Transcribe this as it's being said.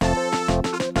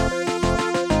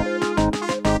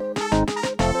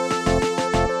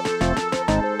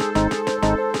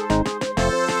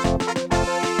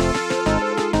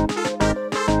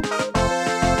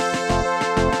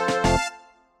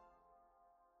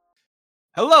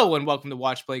Hello and welcome to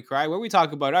Watch Play Cry, where we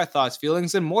talk about our thoughts,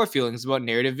 feelings, and more feelings about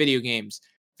narrative video games.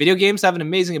 Video games have an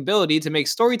amazing ability to make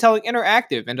storytelling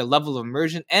interactive, and a level of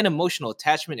immersion and emotional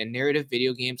attachment in narrative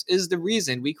video games is the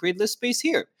reason we create this space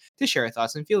here to share our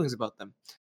thoughts and feelings about them.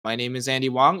 My name is Andy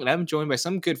Wong, and I'm joined by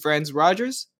some good friends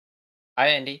Rogers, Hi,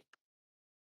 Andy.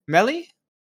 Melly,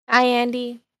 Hi,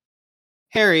 Andy.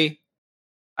 Harry,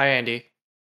 Hi, Andy.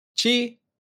 Chi,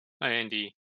 Hi,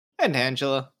 Andy. and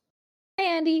Angela. Hi,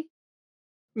 Andy.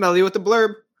 Melly with the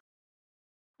blurb.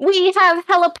 We have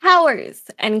hella powers,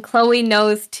 and Chloe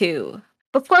knows too.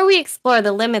 Before we explore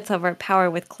the limits of our power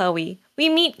with Chloe, we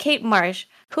meet Kate Marsh,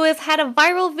 who has had a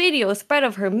viral video spread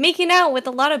of her making out with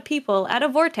a lot of people at a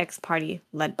Vortex party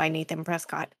led by Nathan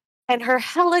Prescott. And her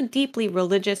hella deeply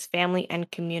religious family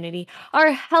and community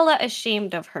are hella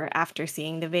ashamed of her after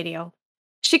seeing the video.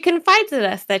 She confides in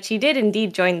us that she did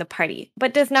indeed join the party,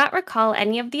 but does not recall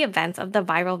any of the events of the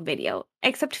viral video,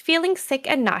 except feeling sick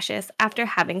and nauseous after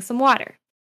having some water.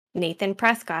 Nathan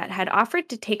Prescott had offered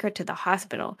to take her to the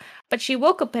hospital, but she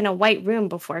woke up in a white room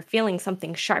before feeling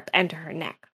something sharp enter her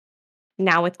neck.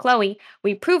 Now with Chloe,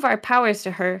 we prove our powers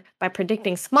to her by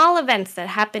predicting small events that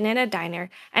happen in a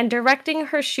diner and directing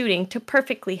her shooting to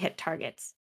perfectly hit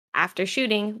targets. After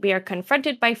shooting, we are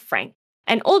confronted by Frank,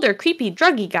 an older creepy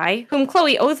druggy guy whom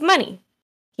Chloe owes money.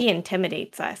 He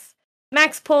intimidates us.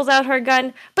 Max pulls out her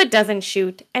gun, but doesn't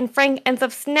shoot, and Frank ends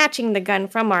up snatching the gun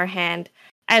from our hand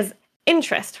as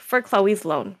interest for Chloe's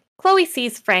loan. Chloe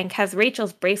sees Frank has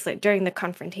Rachel's bracelet during the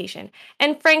confrontation,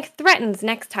 and Frank threatens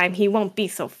next time he won't be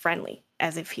so friendly,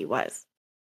 as if he was.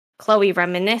 Chloe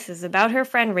reminisces about her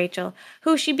friend Rachel,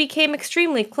 who she became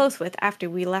extremely close with after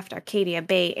we left Arcadia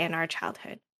Bay in our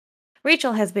childhood.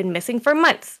 Rachel has been missing for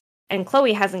months, and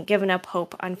Chloe hasn't given up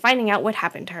hope on finding out what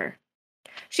happened to her.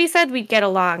 She said we'd get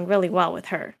along really well with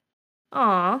her.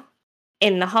 Aww.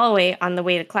 In the hallway on the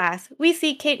way to class, we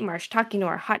see Kate Marsh talking to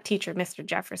our hot teacher, Mr.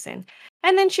 Jefferson,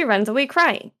 and then she runs away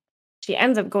crying. She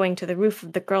ends up going to the roof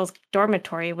of the girls'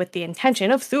 dormitory with the intention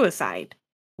of suicide.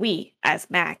 We, as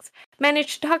Max,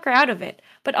 manage to talk her out of it,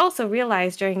 but also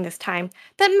realize during this time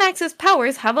that Max's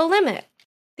powers have a limit.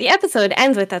 The episode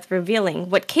ends with us revealing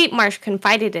what Kate Marsh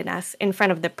confided in us in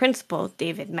front of the principal,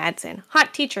 David Madsen,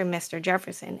 hot teacher Mr.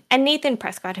 Jefferson, and Nathan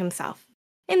Prescott himself.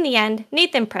 In the end,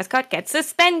 Nathan Prescott gets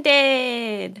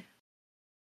suspended.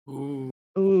 Ooh,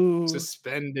 Ooh.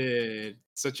 suspended.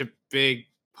 Such a big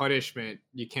punishment.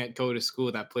 You can't go to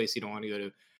school, that place you don't want to go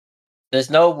to. There's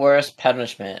no worse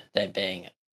punishment than being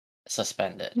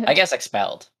suspended. I guess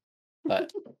expelled,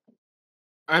 but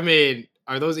I mean,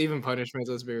 are those even punishments?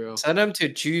 Let's be real. Send him to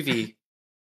juvie.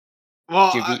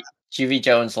 Well, Juvie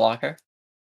Jones' locker.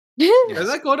 is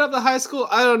that going up to high school?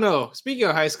 I don't know. Speaking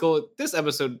of high school, this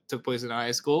episode took place in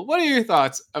high school. What are your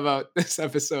thoughts about this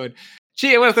episode?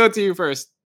 Chi, I want to throw it to you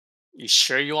first. You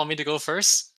sure you want me to go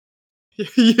first?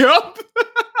 Yup.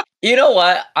 You know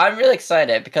what? I'm really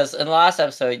excited because in the last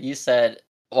episode you said,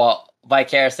 well,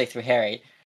 vicariously through Harry,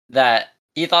 that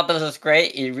you thought this was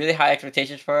great. You had really high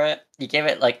expectations for it. You gave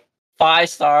it like 5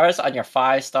 stars on your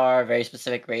 5-star very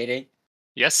specific rating.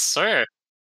 Yes, sir.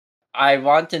 I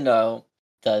want to know,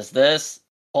 does this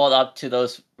hold up to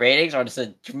those ratings or does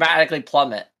it dramatically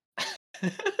plummet?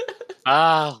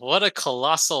 What a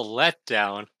colossal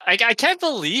letdown. I can't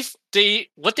believe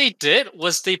what they did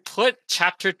was they put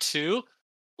chapter 2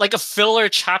 like a filler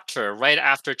chapter right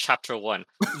after chapter 1.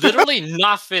 Literally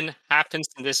nothing happens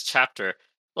in this chapter.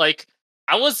 Like,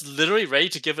 I was literally ready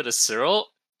to give it a 0,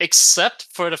 except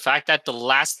for the fact that the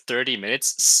last 30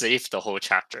 minutes saved the whole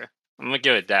chapter. I'm gonna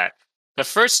give it that.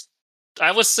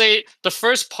 I would say the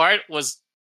first part was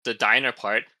the diner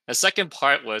part, the second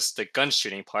part was the gun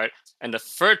shooting part, and the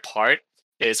third part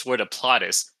is where the plot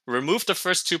is. Remove the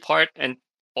first 2 part, and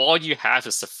all you have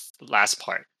is the last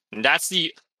part. And that's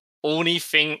the only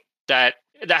thing that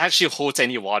actually holds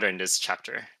any water in this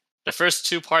chapter. The first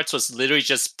 2 parts was literally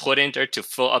just put in there to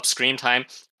fill up screen time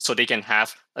so they can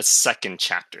have a second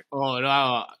chapter. Oh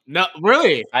no,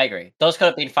 really? I agree. Those could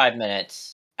have been 5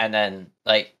 minutes. And then,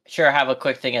 like, sure, have a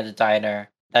quick thing at the diner.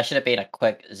 That should have been a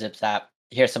quick zip zap.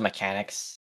 Here's some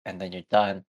mechanics, and then you're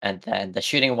done. And then the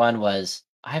shooting one was,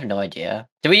 I have no idea.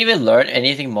 Did we even learn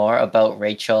anything more about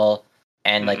Rachel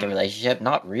and like the relationship?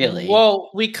 Not really.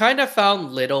 Well, we kind of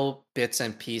found little bits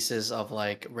and pieces of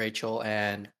like Rachel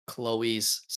and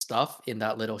Chloe's stuff in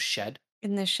that little shed.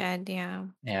 In the shed, yeah.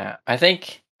 Yeah, I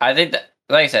think that,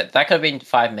 like I said, that could have been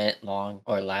 5 minute long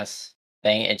or less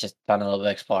thing. It just done a little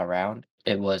bit explore around.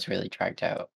 It was really dragged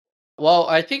out. Well,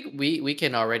 I think we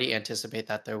can already anticipate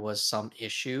that there was some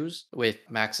issues with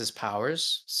Max's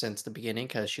powers since the beginning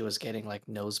because she was getting like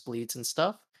nosebleeds and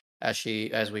stuff as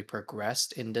we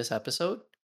progressed in this episode.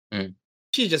 Mm.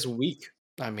 She's just weak.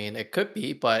 I mean, it could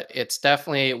be, but it's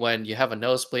definitely when you have a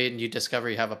nosebleed and you discover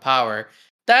you have a power.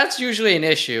 That's usually an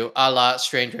issue, a la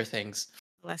Stranger Things.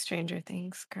 Less Stranger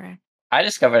Things, correct. I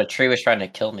discovered a tree was trying to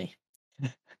kill me.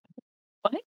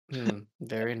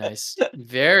 Very nice.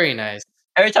 Very nice.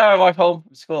 Every time I walked home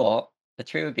from school, the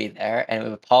tree would be there and it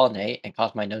would pollinate and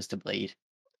cause my nose to bleed.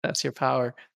 That's your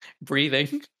power.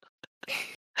 Breathing.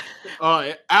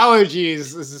 Oh,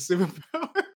 allergies is a superpower.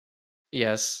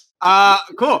 Yes.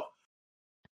 Cool.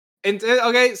 And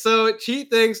okay, so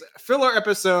cheat things filler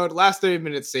episode. Last 30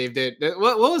 minutes saved it.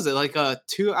 What was it, like a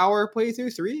 2-hour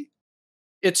playthrough? 3?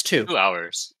 It's 2. 2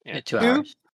 hours. Yeah. 2 Two?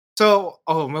 hours. So,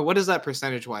 oh man, what is that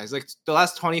percentage wise? Like the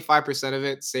last 25% of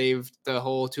it saved the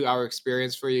whole 2-hour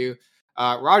experience for you.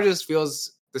 Rogers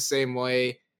feels the same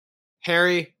way.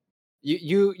 Harry,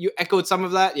 you echoed some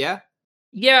of that, yeah?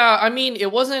 Yeah, I mean,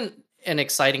 it wasn't an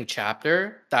exciting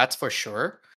chapter, that's for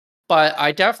sure. But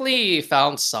I definitely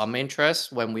found some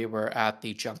interest when we were at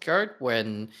the junkyard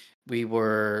when we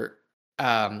were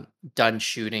done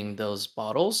shooting those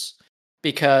bottles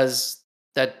because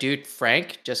that dude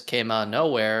Frank just came out of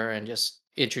nowhere and just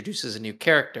introduces a new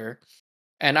character.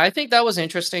 And I think that was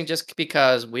interesting just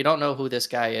because we don't know who this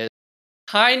guy is.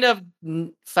 Kind of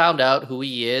found out who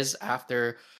he is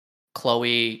after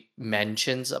Chloe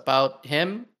mentions about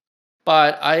him.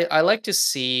 But I like to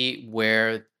see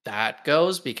where that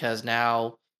goes because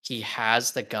now he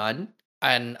has the gun.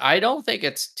 And I don't think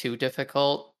it's too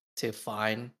difficult to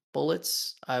find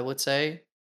bullets, I would say.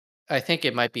 I think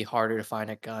it might be harder to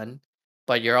find a gun,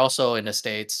 but you're also in the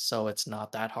States, so it's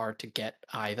not that hard to get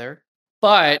either.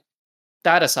 But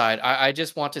that aside, I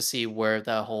just want to see where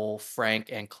the whole Frank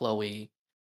and Chloe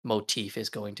motif is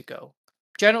going to go.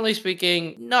 Generally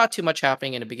speaking, not too much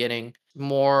happening in the beginning.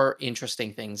 More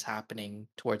interesting things happening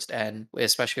towards the end,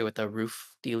 especially with the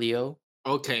roof dealio.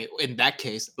 Okay, in that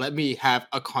case, let me have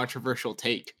a controversial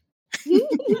take.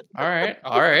 All right,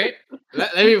 all right.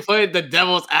 Let me play the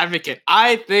devil's advocate.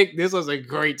 I think this was a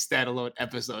great standalone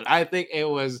episode. I think it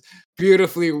was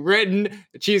beautifully written.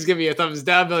 She's giving me a thumbs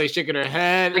down. Billy's shaking her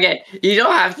head. Okay, you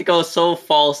don't have to go so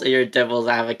false in your devil's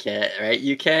advocate, right?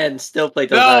 You can still play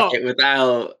devil's No. advocate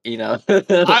without, you know.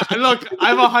 Look,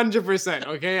 I'm 100%.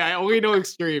 Okay, I only know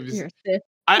extremes. You're Sith.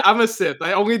 I'm a Sith.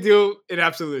 I only do in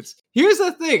absolutes. Here's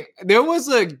the thing: there was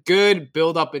a good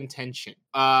build-up intention.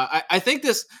 I think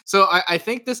this. So I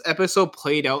think this episode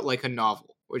played out like a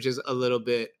novel, which is a little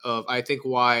bit of I think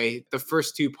why the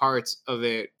first 2 parts of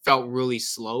it felt really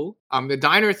slow. The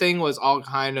diner thing was all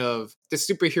kind of the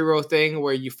superhero thing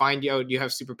where you find out you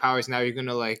have superpowers. Now you're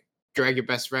gonna like drag your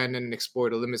best friend and explore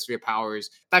the limits of your powers.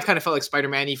 That kind of felt like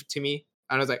Spider-Man-y to me.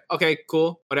 And I was like, okay,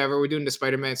 cool, whatever. We're doing the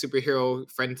Spider-Man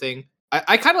superhero friend thing.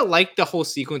 I kind of like the whole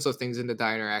sequence of things in the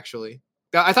diner, actually.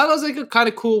 I thought it was like a kind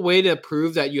of cool way to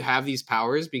prove that you have these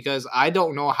powers because I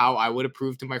don't know how I would have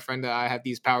proved to my friend that I have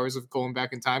these powers of going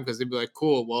back in time because they'd be like,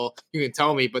 cool, well, you can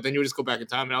tell me, but then you'll just go back in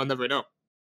time and I'll never know.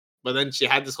 But then she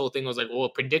had this whole thing. I was like, well,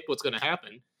 predict what's going to happen.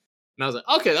 And I was like,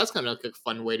 okay, that's kind of like a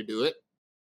fun way to do it.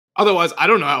 Otherwise, I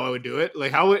don't know how I would do it.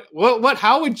 Like,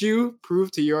 how would you prove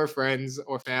to your friends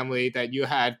or family that you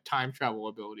had time travel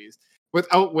abilities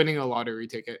without winning a lottery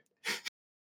ticket?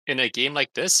 In a game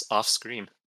like this, off screen.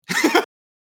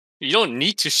 You don't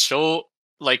need to show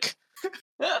like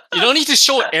you don't need to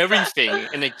show everything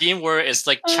in a game where it's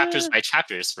like chapters by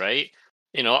chapters, right?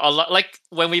 You know, a lot like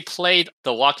when we played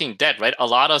The Walking Dead, right? A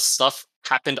lot of stuff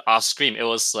happened off screen. It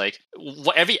was like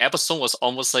every episode was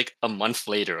almost like a month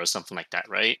later or something like that,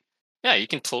 right? Yeah, you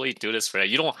can totally do this for that.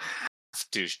 You don't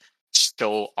have to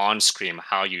show on screen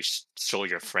how you show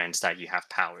your friends that you have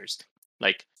powers.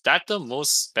 Like, is that the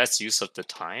most best use of the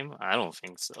time? I don't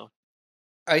think so.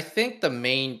 I think the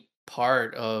main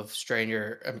part of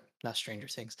not Stranger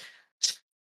Things,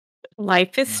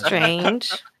 Life is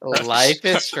strange. Life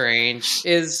is Strange,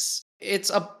 is it's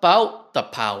about the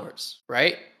powers,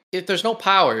 right? If there's no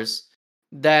powers,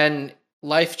 then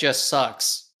life just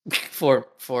sucks for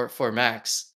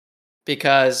Max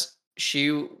because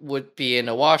she would be in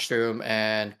a washroom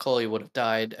and Chloe would have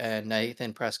died and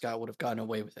Nathan Prescott would have gotten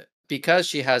away with it. Because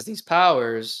she has these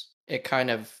powers, it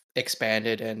kind of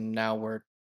expanded and now we're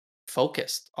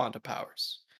focused on the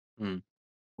powers.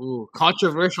 Ooh,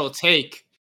 controversial take.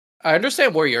 I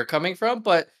understand where you're coming from,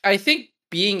 but I think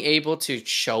being able to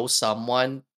show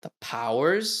someone the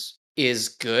powers is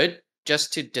good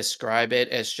just to describe it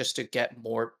as just to get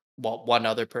one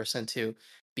other person to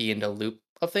be in the loop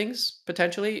of things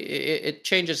potentially. It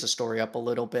changes the story up a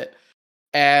little bit.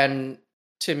 And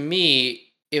to me,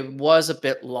 it was a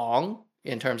bit long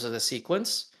in terms of the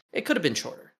sequence. It could have been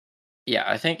shorter. Yeah,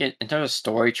 I think in terms of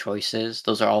story choices,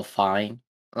 those are all fine.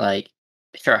 Like,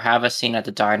 sure, have a scene at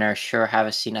the diner, sure, have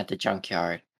a scene at the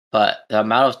junkyard. But the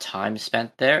amount of time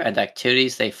spent there and the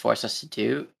activities they force us to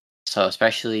do, so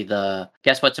especially the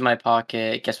guess what's in my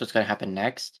pocket, guess what's going to happen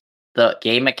next, the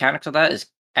game mechanics of that is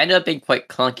ended up being quite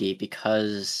clunky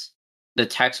because the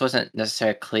text wasn't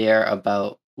necessarily clear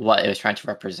about what it was trying to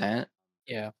represent.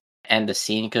 Yeah. And the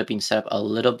scene could have been set up a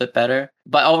little bit better.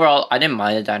 But overall, I didn't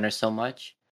mind the diner so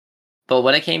much. But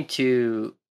when it came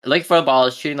to looking for the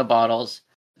bottles, shooting the bottles,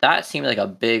 that seemed like a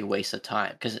big waste of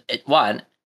time because it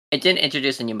didn't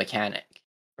introduce a new mechanic,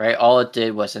 right? All it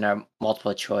did was in our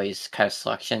multiple choice kind of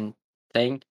selection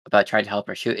thing about trying to help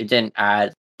her shoot. It didn't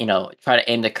add, try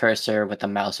to aim the cursor with the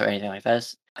mouse or anything like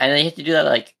this. And then you have to do that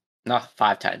like not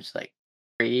 5 times, like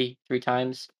three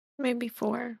times, Maybe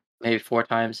 4. maybe 4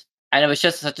 times. And it was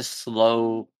just such a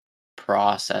slow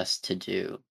process to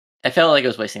do. I felt like it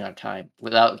was wasting our time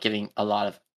without giving a lot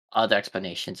of other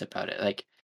explanations about it. Like,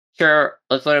 sure,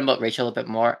 let's learn about Rachel a bit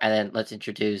more, and then let's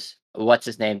introduce what's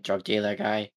his name, drug dealer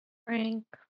guy, Frank.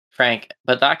 Frank.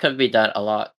 But that could be done a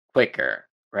lot quicker,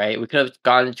 right? We could have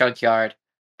gone to the junkyard,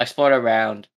 explored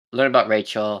around, learned about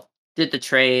Rachel, did the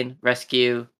train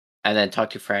rescue, and then talk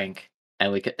to Frank,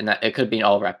 and it could have been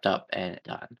all wrapped up and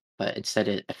done. But instead,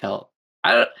 it felt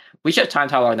I don't. We should have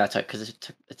timed how long that took because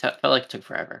felt like it took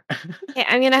forever. Yeah,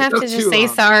 I'm gonna have took to just too say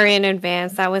long. sorry in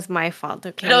advance. That was my fault.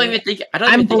 Okay. I don't even think. I don't.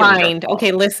 I'm even think it was your blind. fault.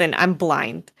 Okay, listen, I'm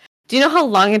blind. Do you know how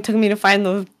long it took me to find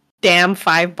those damn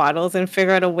 5 bottles and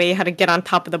figure out a way how to get on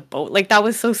top of the boat? Like that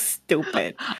was so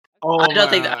stupid. Oh, I don't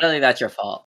think. my I don't think that's your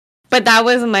fault. But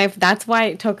that's why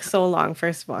it took so long,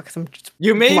 first of all, because I'm just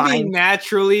You may be blind.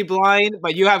 naturally blind,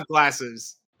 but you have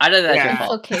glasses. I don't think that's your Yeah.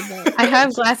 fault. Okay, though. I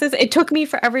have glasses. It took me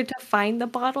forever to find the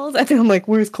bottles. I think I'm like,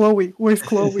 where's Chloe? Where's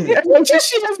Chloe?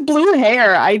 She has blue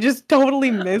hair. I just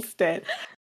totally missed it.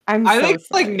 I so think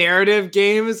like sorry. narrative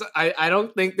games, I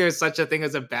don't think there's such a thing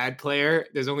as a bad player.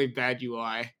 There's only bad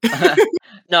UI.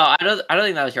 No, I don't. I don't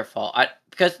think that was your fault.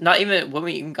 Because not even when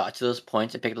we even got to those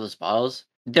points and picked up those bottles,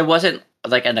 there wasn't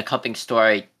like an accompanying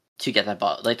story to get that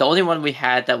bottle. Like the only one we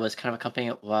had that was kind of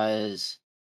accompanying it was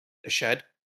The shed.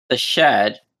 the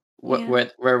shed, Yeah.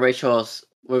 where we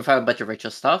found a bunch of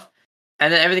Rachel's stuff,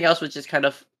 and then everything else was just kind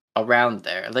of around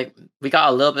there. Like we got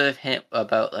a little bit of hint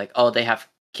about like, oh,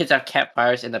 kids have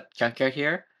campfires in the junkyard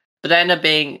here, but that ended up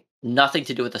being nothing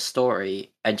to do with the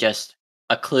story and just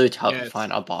a clue to help you Yes.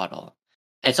 find a bottle.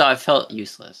 And so I felt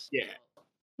useless. Yeah.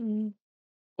 Mm,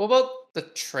 What about the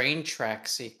train track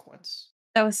sequence?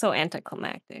 that was so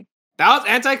anticlimactic. That was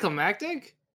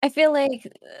anticlimactic? I feel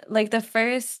like the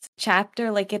first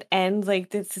chapter, like it ends like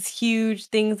this huge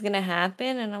thing's gonna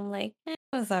happen, and I'm like, it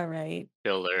was all right.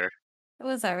 Filler. It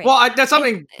was all right. Well, that's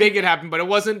something big had happened, but it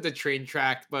wasn't the train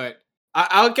track. But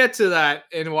I'll get to that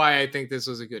and why I think this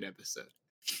was a good episode.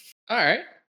 All right.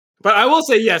 But I will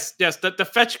say yes, the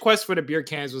fetch quest for the beer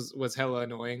cans was hella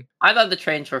annoying. I thought the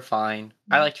trains were fine.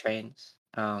 I like trains.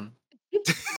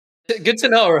 Good to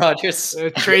know, Rogers.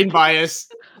 Train bias.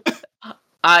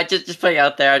 I just putting it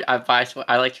out there.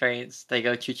 I like trains. They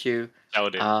go choo choo.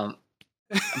 Noted.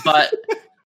 But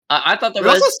I thought there We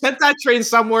also was. sent that train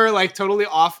somewhere like totally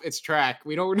off its track.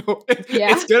 We don't know.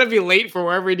 Yeah. It's gonna be late for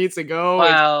wherever it needs to go.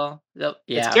 Well, it's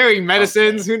yeah. carrying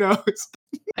medicines. okay. Who knows?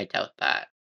 I doubt that.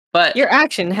 But Your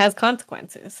action has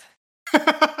consequences.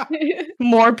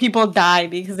 More people die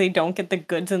because they don't get the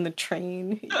goods in the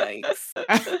train.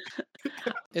 Yikes.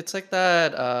 It's like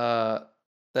that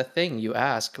the thing you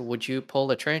ask, would you pull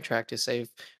the train track to save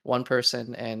one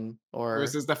person or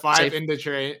versus the 5 save- in the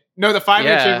train. No, the 5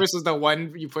 in the train Yeah. versus the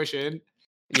 1 you push in.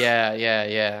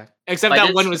 yeah. Except I that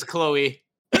did one s- was Chloe.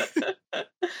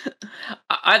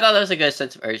 I thought there was a good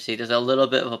sense of urgency. There's a little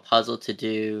bit of a puzzle to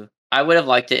do. I would have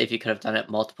liked it if you could have done it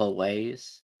multiple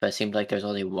ways, but it seemed like there's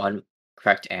only one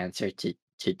correct answer to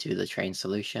do the train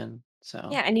solution. So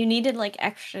Yeah, and you needed like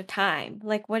extra time.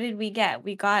 Like, what did we get?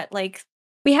 We got like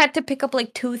we had to pick up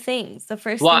like 2 things. The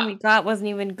first What? thing we got wasn't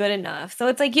even good enough. So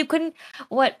it's like you couldn't.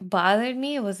 What bothered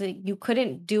me was that you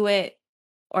couldn't do it,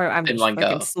 or I'm In just one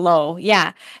fucking go. slow.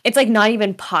 Yeah, it's like not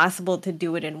even possible to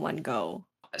do it in one go.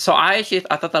 So I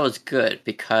thought that was good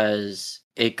because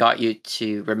it got you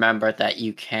to remember that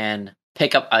you can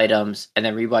pick up items and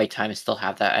then rewind time and still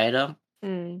have that item,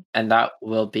 Mm. and that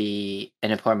will be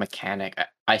an important mechanic,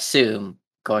 I assume,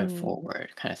 going Mm. forward,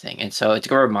 kind of thing. And so it's a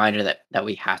good reminder that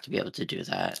we have to be able to do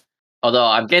that. Although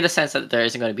I'm getting the sense that there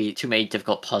isn't going to be too many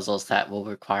difficult puzzles that will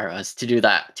require us to do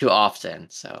that too often.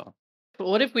 So But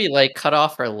what if we like cut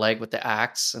off her leg with the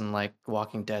axe and like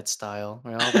Walking Dead style?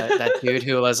 You know, that dude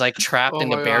who was like trapped Oh in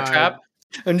the my bear God. trap,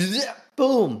 and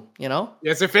boom, you know.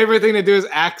 Yes, their favorite thing to do is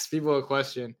ask people a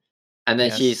question. And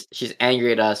then Yes. she's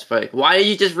angry at us for like, why did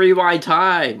you just rewind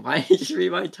time? Why did you just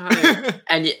rewind time?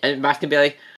 and Max can be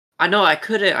like, I know I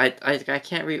couldn't. I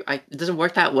can't it doesn't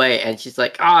work that way. And she's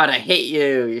like, God, I hate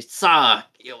you. You suck.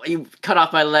 You cut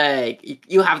off my leg.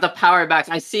 You have the power, Max.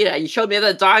 I see that. You showed me at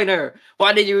the diner.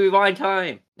 Why did you rewind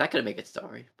time? That could have made a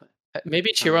story, but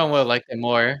Maybe Chiron would like it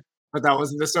more. But that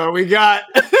wasn't the story we got.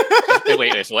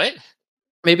 Wait, if what?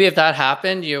 Maybe if that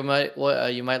happened, you might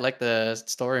like the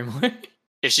story more.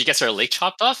 If she gets her leg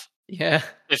chopped off? Yeah.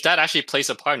 If that actually plays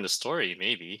a part in the story,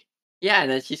 maybe. yeah, and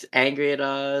then she's angry at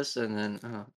us, and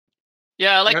then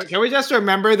Yeah, like Can we just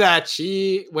remember that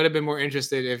she would have been more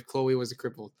interested if Chloe was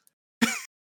crippled?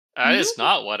 that is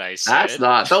not what I said. that's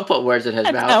not. Don't put words in his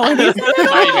That's mouth. not what he said at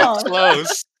Not even all.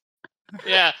 close.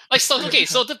 Yeah, like so. Okay,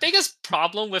 so the biggest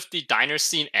problem with the diner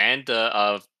scene and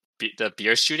the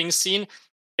beer shooting scene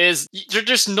is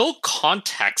there's no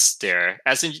context there.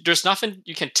 As in, there's nothing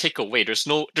you can take away. There's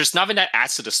nothing that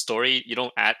adds to the story. You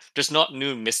don't add. There's not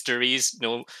new mysteries.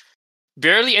 No,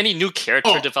 barely any new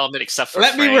character development except for.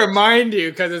 Let me Frank. remind you,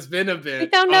 because it's been a bit. We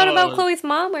found out about Chloe's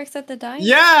mom works at the diner.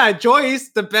 Yeah, Joyce,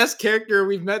 the best character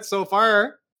we've met so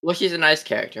far. Well, she's a nice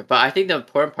character, but I think the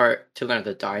important part to learn at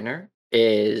the diner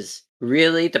is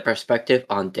really the perspective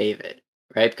on David,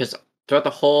 right? Because throughout the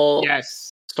whole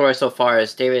Yes. story so far,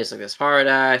 is David is like this hard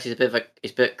ass. He's a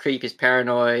bit creepy. He's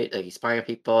paranoid. Like he's spying on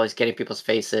people. He's getting people's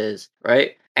faces,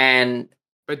 right? And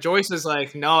But Joyce is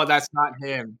like, no, that's not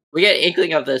him. we get an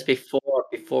inkling of this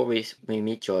before we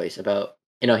meet Joyce about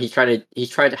he's trying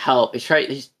to help.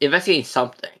 He's investigating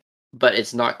something, but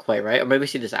it's not quite right. Or maybe we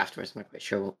see this afterwards. I'm not quite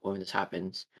sure when this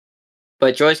happens.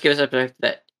 But Joyce gives us a perspective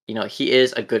that he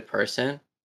is a good person,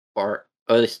 or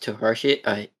at least to her he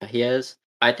is.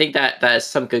 I think that is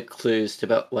some good clues to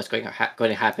about what's going to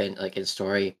happen, like in the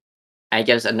story, and it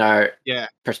gives another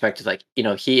perspective. Like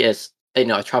he is a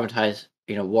traumatized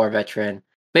war veteran.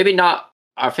 Maybe not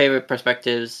our favorite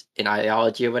perspectives in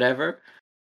ideology or whatever,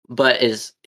 but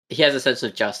he has a sense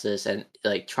of justice and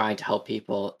like trying to help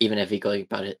people, even if he's going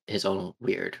about it his own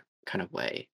weird kind of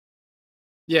way.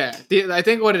 Yeah, I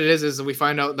think what it is we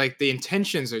find out like the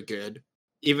intentions are good,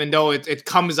 even though it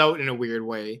comes out in a weird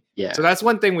way. Yeah. So that's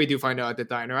one thing we do find out at the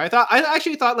diner. I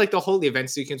actually thought like the whole event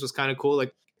sequence was kind of cool.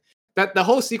 Like that the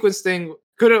whole sequence thing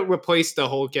could have replaced the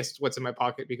whole guess what's in my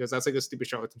pocket, because that's like a stupid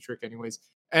charlatan trick anyways.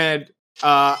 And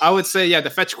I would say, yeah, the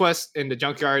fetch quest in the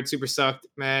junkyard super sucked,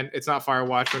 man. It's not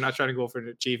Firewatch. We're not trying to go for an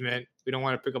achievement. We don't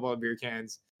want to pick up all the beer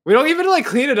cans. We don't even like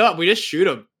clean it up. We just shoot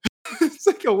them. It's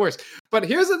like the worst. But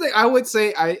here's the thing. I would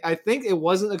say I think it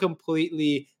wasn't a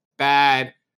completely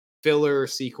bad filler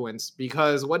sequence,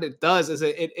 because what it does is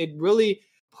it really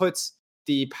puts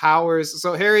the powers.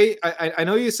 So Harry, I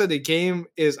know you said the game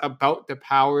is about the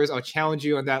powers. I'll challenge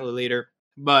you on that later.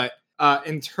 But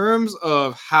in terms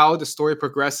of how the story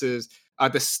progresses,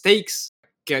 the stakes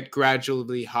get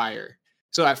gradually higher.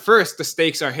 So at first, the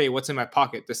stakes are, hey, what's in my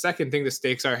pocket? The second thing, the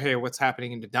stakes are, hey, what's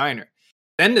happening in the diner?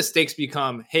 Then the stakes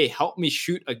become, hey, help me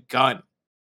shoot a gun.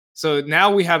 So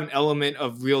now we have an element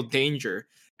of real danger.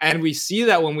 And we see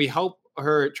that when we help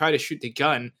her try to shoot the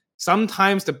gun,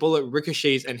 sometimes the bullet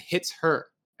ricochets and hits her.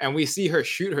 And we see her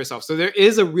shoot herself. So there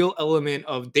is a real element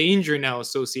of danger now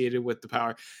associated with the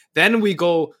power. Then we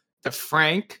go to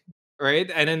Frank, right?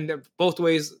 And then both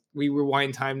ways we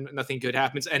rewind time, nothing good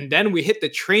happens. And then we hit the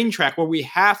train track where we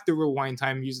have to rewind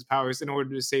time and use the powers in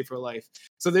order to save her life.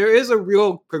 So there is a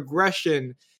real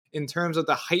progression in terms of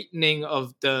the heightening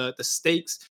of the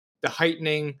stakes, the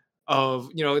heightening of,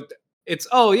 it's,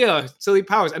 oh yeah, silly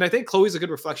powers. And I think Chloe's a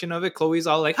good reflection of it. Chloe's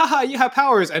all like, haha, you have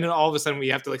powers. And then all of a sudden we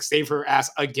have to like save her ass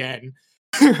again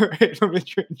right from the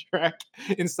train track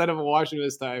instead of watching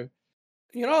this time.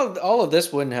 All of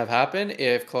this wouldn't have happened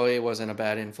if Chloe wasn't a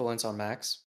bad influence on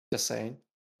Max. Just saying.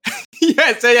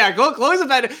 Yeah, so yeah, Chloe's a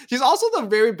bad. She's also the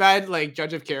very bad like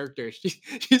judge of character.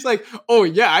 She's like, oh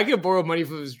yeah, I could borrow money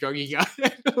from this druggy guy.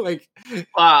 Like,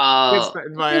 wow.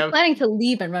 She's planning to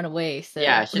leave and run away. So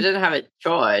Yeah, she didn't have a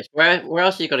choice. Where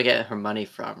else are you gonna get her money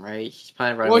from, right? She's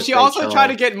planning to run. Well, she also tried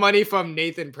to get money from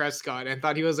Nathan Prescott and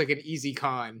thought he was like an easy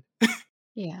con.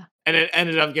 Yeah, and it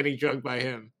ended up getting drugged by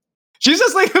him. She's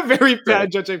just like a very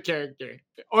bad judge of character,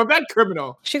 or a bad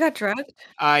criminal. she got drugged.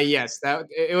 Yes, that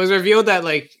it was revealed that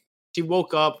like she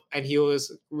woke up and he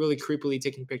was really creepily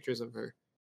taking pictures of her.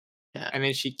 Yeah. And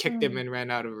then she kicked him and ran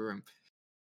out of her room.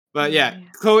 But yeah,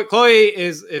 Chloe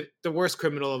is the worst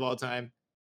criminal of all time.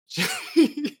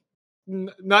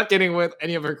 Not getting with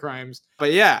any of her crimes.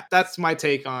 But yeah, that's my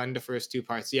take on the first two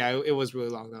parts. Yeah, it was really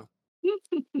long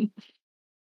though.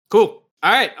 Cool.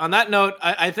 All right. On that note,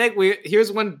 I think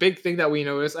here's one big thing that we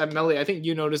noticed. Melly, I think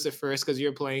you noticed it first because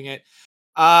you're playing it.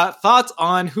 Thoughts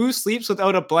on who sleeps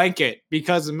without a blanket?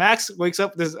 Because Max wakes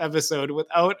up this episode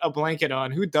without a blanket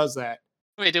on. Who does that?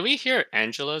 Wait, did we hear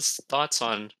Angela's thoughts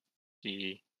on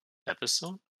the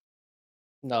episode,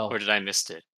 No, or did I miss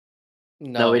it?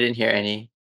 No, we didn't hear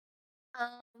any.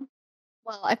 Um,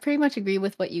 well, I pretty much agree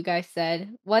with what you guys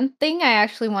said. One thing I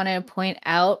actually wanted to point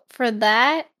out for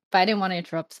that, but I didn't want to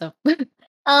interrupt, so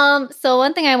so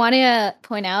one thing I wanted to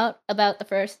point out about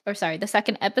the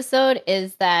second episode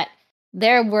is that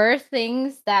there were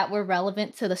things that were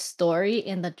relevant to the story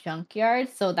in the junkyard,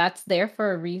 so that's there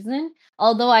for a reason.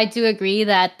 Although I do agree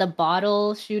that the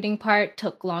bottle shooting part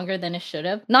took longer than it should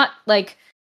have. Not like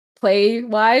play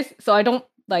wise, so I don't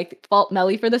like fault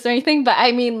Melly for this or anything, but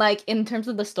I mean like in terms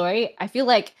of the story, I feel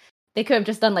like they could have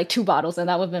just done like 2 bottles and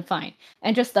that would have been fine.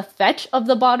 And just the fetch of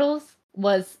the bottles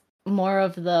was more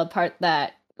of the part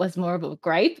that was more of a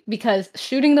gripe, because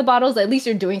shooting the bottles, at least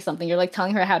you're doing something. You're like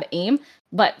telling her how to aim,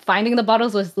 but finding the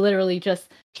bottles was literally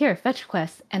just here, fetch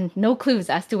quests and no clues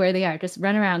as to where they are. Just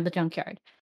run around the junkyard.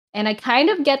 And I kind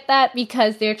of get that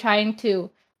because they're trying to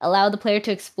allow the player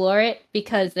to explore it,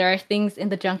 because there are things in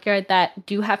the junkyard that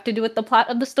do have to do with the plot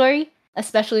of the story,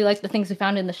 especially like the things we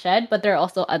found in the shed, but there are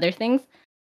also other things.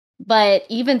 But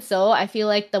even so, I feel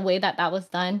like the way that that was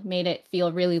done made it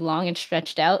feel really long and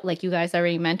stretched out, like you guys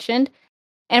already mentioned.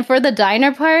 And for the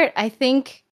diner part, I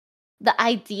think the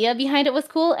idea behind it was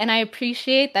cool, and I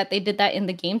appreciate that they did that in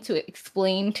the game to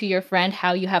explain to your friend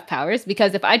how you have powers.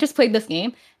 Because if I just played this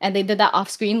game and they did that off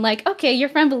screen, like, okay, your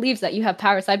friend believes that you have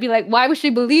powers, I'd be like, why would she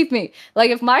believe me?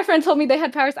 Like, if my friend told me they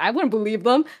had powers, I wouldn't believe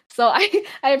them. So I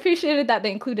appreciated that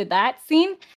they included that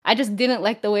scene. I just didn't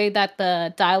like the way that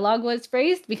the dialogue was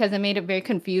phrased, because it made it very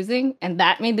confusing, and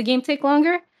that made the game take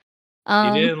longer.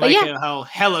 You didn't But like yeah. how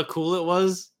hella cool it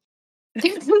was?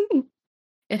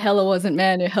 It hella wasn't,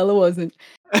 man. It hella wasn't.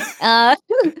 But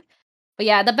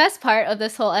yeah, the best part of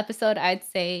this whole episode, I'd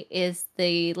say, is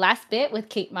the last bit with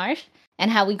Kate Marsh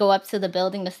and how we go up to the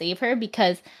building to save her,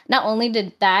 because not only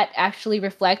did that actually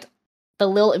reflect the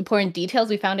little important details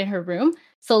we found in her room,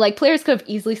 so like players could have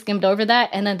easily skimmed over that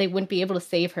and then they wouldn't be able to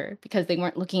save her because they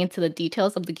weren't looking into the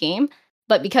details of the game.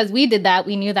 But because we did that,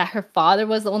 we knew that her father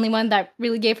was the only one that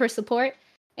really gave her support.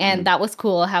 And that was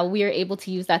cool how we were able to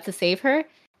use that to save her.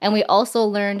 And we also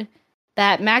learned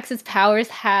that Max's powers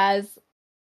has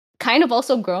kind of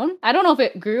also grown. I don't know if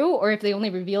it grew or if they only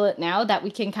reveal it now, that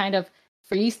we can kind of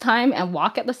freeze time and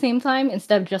walk at the same time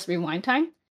instead of just rewind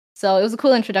time. So it was a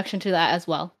cool introduction to that as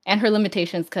well. And her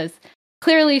limitations, because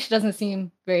clearly she doesn't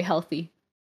seem very healthy.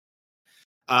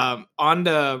 On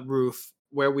the roof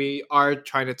where we are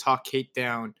trying to talk Kate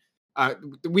down,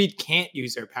 we can't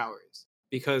use her powers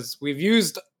because we've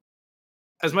used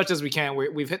as much as we can.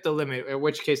 We've hit the limit, in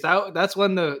which case that's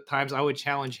one of the times I would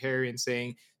challenge Harry in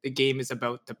saying the game is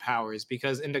about the powers,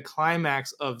 because in the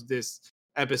climax of this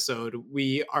episode,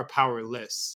 we are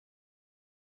powerless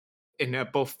in a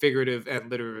both figurative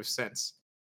and literal sense.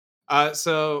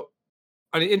 So,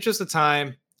 on the interest of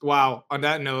time, wow, on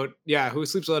that note, yeah, who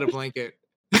sleeps without a blanket?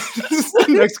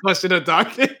 Next question of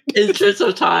docket. Interest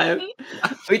of time.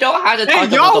 We don't have to talk Hey,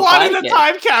 about y'all the wanted blanket. to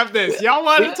time cap this. Y'all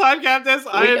wanted to time cap this.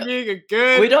 I am being a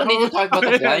good. We don't need to talk about the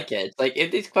co-host. blankets. Like,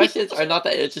 if these questions are not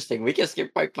that interesting, we can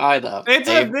skip right by them. It's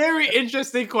a Hey, very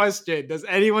interesting question. Does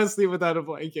anyone sleep without a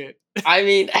blanket? I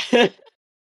mean,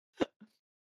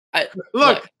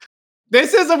 Look,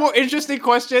 this is a more interesting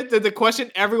question than the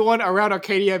question everyone around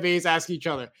Arcadia Bay is asking each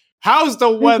other. How's the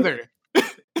weather?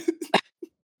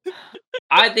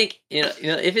 I think you know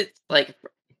if it's like,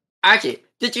 actually,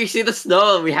 did you see the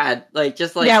snow we had? Like,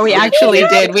 just like Yeah, we actually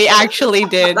did. We actually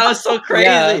did. That was so crazy,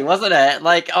 Yeah. wasn't it?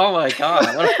 Like, oh my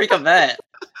god, what a freak event!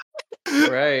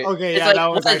 Right. Okay, It's yeah, like that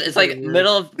was it's like actually weird.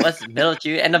 middle of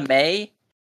June, end of May,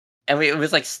 and it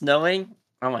was like snowing.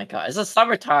 Oh my god, it's a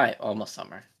summertime, almost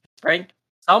summer, spring.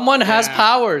 Someone has Yeah.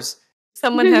 powers.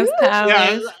 Someone has powers.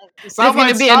 Yeah, There's someone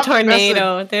gonna be a stop messing-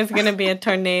 tornado. There's gonna be a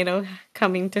tornado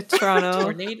coming to Toronto.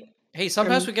 Tornado. Hey,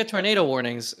 sometimes we get tornado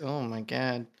warnings. Oh my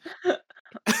god.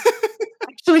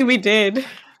 Actually, we did.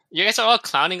 You guys are all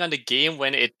clowning on the game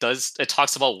when it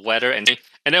talks about weather, and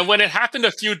then when it happened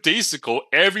a few days ago,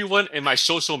 everyone in my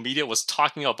social media was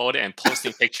talking about it and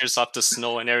posting pictures of the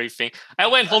snow and everything. I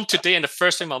went home today, and the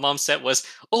first thing my mom said was,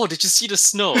 "Oh, did you see the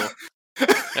snow?"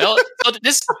 Well, so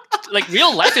this, like,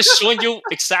 real life is showing you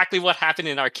exactly what happened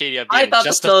in Arcadia Bay. I and thought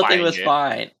the snow thing justifying was it.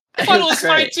 fine. I thought it was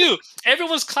fine great. too.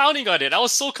 Everyone was clowning on it. I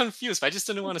was so confused, but I just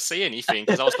didn't want to say anything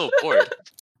because I was so bored.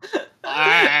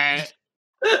 Alright.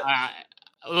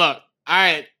 Look,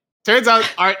 alright. Turns out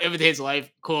art imitates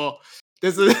life. Cool.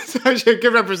 This is actually a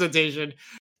good representation.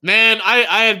 Man,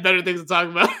 I had better things to talk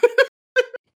about.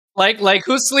 Like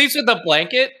who sleeps with a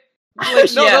blanket?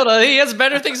 Like, Yeah. no. He has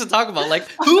better things to talk about. Like,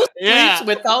 who Yeah. sleeps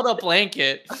without a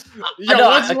blanket? Yo, know,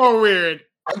 what's okay. more weird?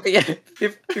 Yeah,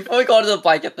 before we go on to the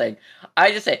blanket thing,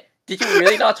 I just say, did you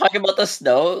really not talk about the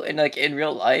snow in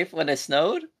real life when it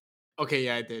snowed? Okay,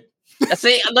 yeah, I did.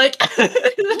 See, like,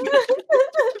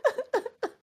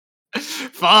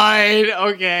 Fine.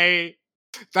 Okay.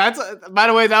 That's by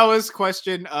the way, that was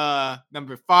question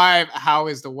number 5. How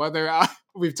is the weather?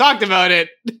 We've talked about it.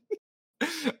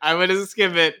 I'm gonna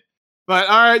skip it. But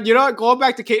all right, you know what? Going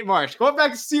back to Kate Marsh. Going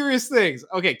back to serious things.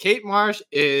 Okay, Kate Marsh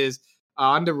is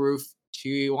on the roof.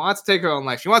 She wants to take her own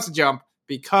life. She wants to jump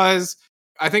because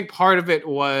I think part of it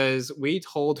was we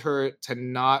told her to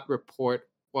not report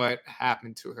what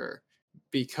happened to her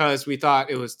because we thought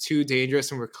it was too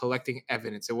dangerous and we're collecting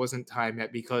evidence. It wasn't time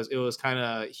yet because it was kind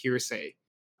of hearsay.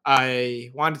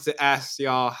 I wanted to ask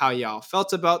y'all how y'all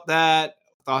felt about that,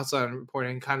 thoughts on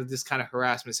reporting kind of this kind of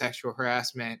harassment, sexual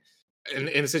harassment, in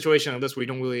a situation like this where we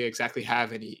don't really exactly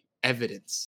have any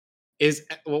evidence.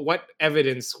 What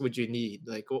evidence would you need?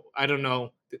 Like, I don't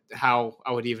know how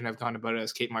I would even have gone about it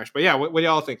as Kate Marsh, but yeah, what do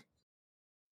y'all think?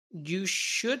 You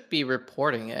should be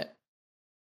reporting it.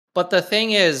 But the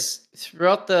thing is,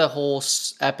 throughout the whole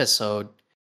episode,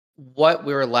 what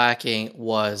we were lacking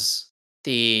was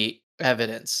the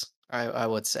evidence, I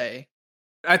would say.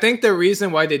 I think the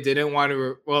reason why they didn't want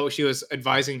to, she was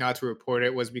advising not to report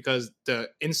it was because the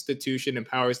institution and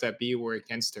powers that be were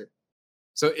against her.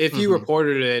 So if you Mhm.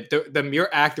 reported it, the mere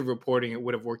act of reporting it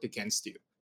would have worked against you.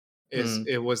 Mm.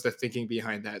 It was the thinking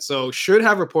behind that. So should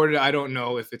have reported it. I don't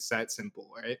know if it's that simple,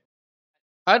 right?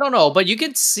 I don't know, but you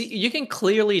can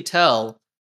clearly tell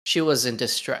she was in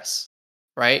distress,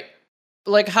 right?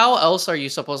 Like, how else are you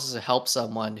supposed to help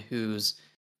someone who's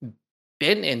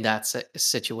been in that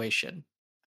situation?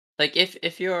 like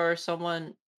if you're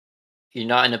someone, you're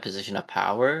not in a position of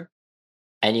power,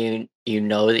 and you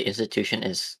know the institution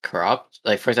is corrupt.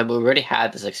 Like, for example, we already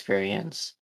had this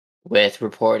experience with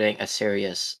reporting a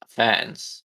serious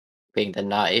offense, being the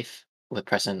knife with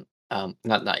Preston, not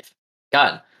knife,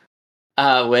 gun,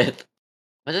 with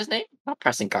what's his name? Not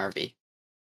Preston Garvey.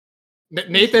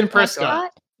 Nathan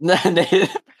Prescott. Nathan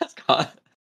Prescott.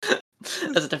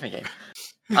 That's a different game.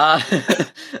 Uh,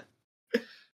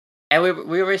 and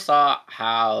we already saw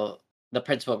how the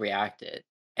principal reacted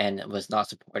and was not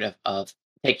supportive of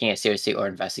taking it seriously or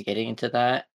investigating into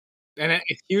that. And it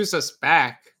accused us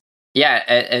back. Yeah,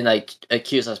 and like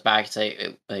accuse us back,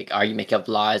 say like, are you making up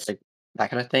lies, like that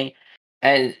kind of thing,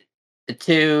 and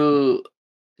to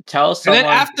tell And someone.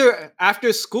 then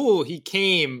after school, he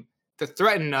came to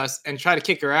threaten us and try to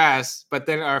kick her ass, but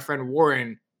then our friend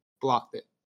Warren blocked it.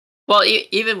 Well,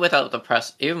 even without the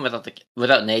press, even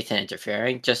without Nathan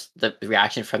interfering, just the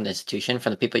reaction from the institution,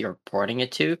 from the people you're reporting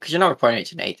it to, because you're not reporting it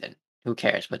to Nathan. Who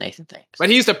cares what Nathan thinks? But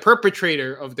he's the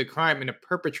perpetrator of the crime, and the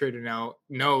perpetrator now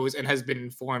knows and has been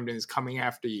informed and is coming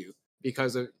after you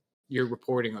because of your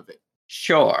reporting of it.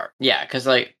 Sure, yeah, because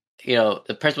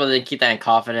the principal didn't keep that in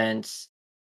confidence.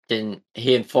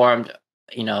 He informed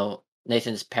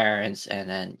Nathan's parents, and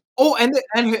then and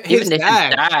his even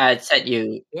Nathan's dad. dad sent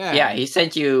you. Yeah. Yeah, he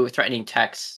sent you threatening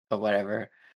texts or whatever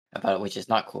about it, which is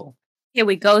not cool. Yeah,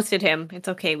 we ghosted him. It's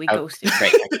okay. We Oh, ghosted him.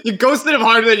 great. You ghosted him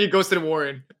harder than you ghosted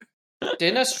Warren.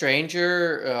 Didn't a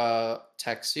stranger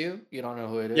text you? You don't know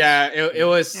who it is? Yeah, it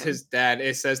was Yeah. his dad.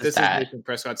 It says His this dad. is Nathan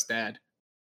Prescott's dad.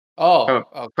 Oh,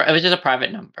 It was just a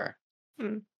private number.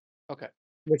 okay.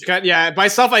 Which by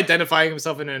self-identifying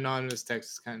himself in an anonymous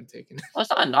text is kind of taken. Well,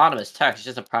 it's not anonymous text. It's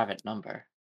just a private number.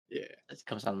 Yeah. It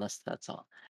comes on list. That's all.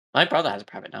 My brother has a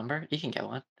private number. You can get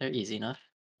one. They're easy enough.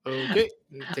 Okay.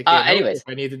 Take a note anyways, if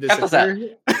I need to cut this out.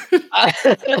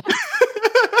 disappear.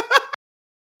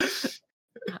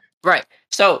 Right.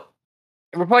 So,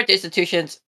 report to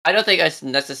institutions. I don't think it's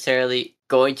necessarily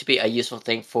going to be a useful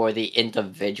thing for the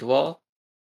individual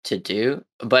to do,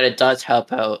 but it does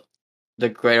help out the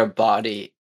greater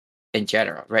body in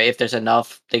general, right? If there's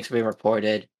enough things being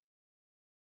reported,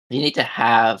 you need to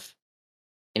have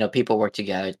people work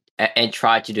together and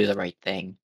try to do the right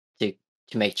thing to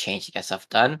make change to get stuff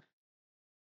done.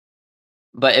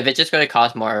 But if it's just going to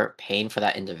cause more pain for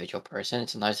that individual person,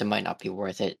 sometimes it might not be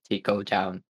worth it to go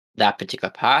down that particular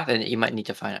path, and you might need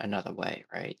to find another way,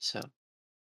 right? So,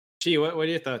 Gee, what are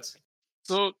your thoughts?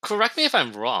 So correct me if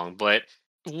I'm wrong, but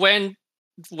when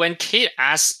Kate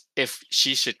asked if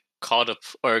she should call the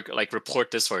or like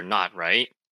report this or not, right?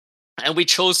 And we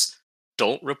chose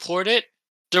don't report it.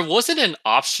 There wasn't an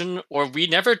option, or we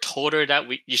never told her that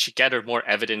you should gather more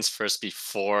evidence first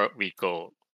before we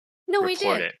go No, we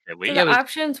report did. it. Did So we? the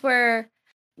options were,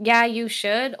 yeah, you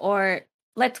should, or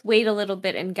let's wait a little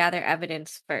bit and gather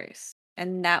evidence first.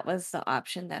 And that was the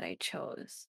option that I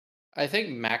chose. I think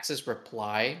Max's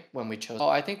reply when we chose, oh,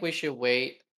 I think we should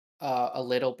wait a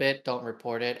little bit. Don't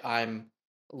report it. I'm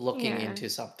looking Yeah. into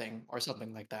something or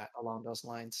something like that along those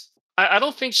lines. I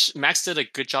don't think Max did a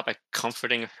good job at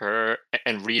comforting her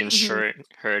and reassuring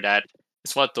her that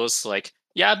it's one of those like,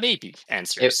 yeah, maybe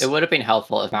answers. It would have been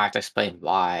helpful if Max explained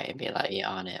why and be like, yeah,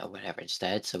 on it or whatever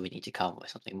instead. So we need to come up with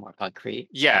something more concrete.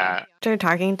 Yeah. After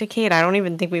talking to Kate, I don't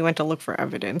even think we went to look for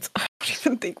evidence. I don't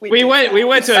even think We did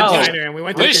went to a Oh. diner and we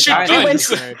went to Where's the your diner.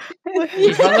 guns? instead.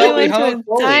 We hung out- we went hung to out a with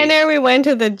Chloe. diner. We went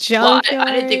to the Well, junkyard.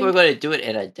 I didn't think we were going to do it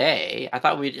in a day. I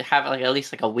thought we'd have like at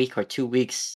least like a week or 2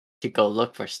 weeks to go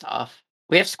look for stuff.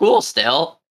 We have school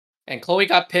still. And Chloe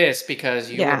got pissed because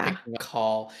you Yeah. were picking a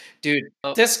call. Dude,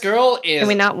 Oh. this girl is Can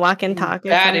we not walk and talk or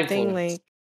bad something? influence. Like,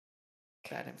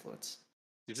 bad influence.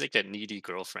 He's like a needy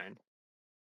girlfriend.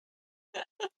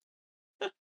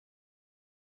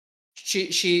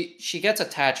 She gets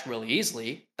attached really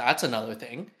easily. That's another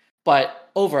thing. But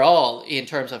overall, in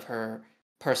terms of her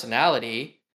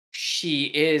personality, she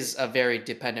is a very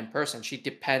dependent person. She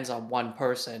depends on one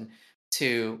person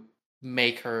to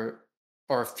make her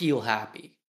or feel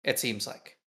happy, it seems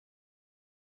like.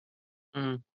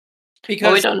 Mm.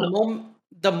 Because don't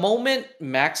the moment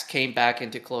Max came back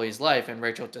into Chloe's life and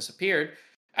Rachel disappeared,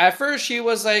 at first she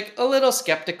was like a little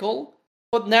skeptical,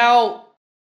 but now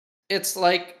it's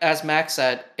like, as Max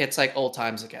said, it's like old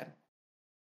times again.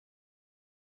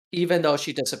 Even though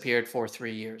she disappeared for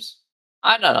 3 years.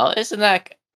 I don't know. Isn't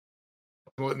that?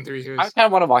 More than 3 years. I kind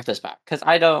of want to walk this back because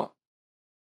I don't.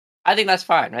 I think that's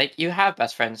fine, right? You have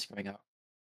best friends growing up.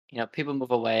 You know, people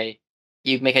move away.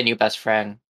 You make a new best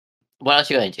friend. What else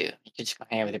are you gonna do? You can just go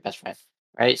hang out with your best friend,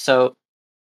 right? So,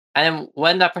 and then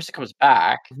when that person comes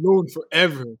back, Known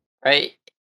forever. right?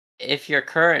 If your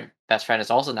current best friend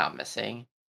is also now missing,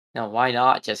 why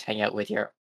not just hang out with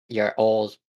your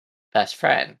old best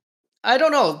friend? I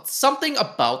don't know. Something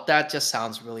about that just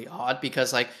sounds really odd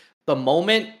because, like, the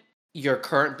moment your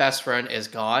current best friend is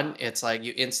gone, it's like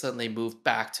you instantly move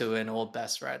back to an old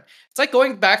best friend. It's like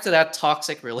going back to that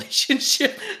toxic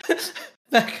relationship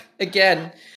back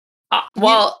again.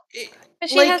 Well, but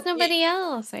she like, has nobody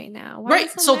else right now. Why are you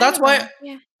right, so mad that's why- about it?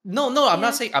 Yeah. No, I'm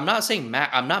Yeah. not saying mad.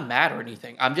 I'm not mad or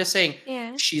anything. I'm just saying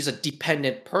Yeah. she's a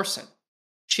dependent person.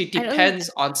 She I don't- depends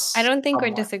on. I don't think we're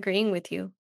someone. disagreeing with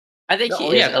you. I think No, she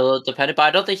oh, is yeah. a little dependent, but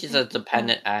I don't think she's Yeah. as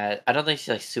dependent as. I don't think she's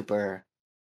like super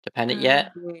dependent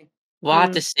yet. Mm, We'll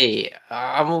have to see.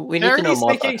 We need to know Generally more. speaking,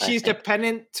 about that, I she's think.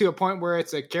 dependent to a point where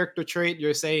it's a character trait.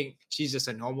 You're saying she's just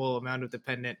a normal amount of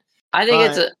dependent. I think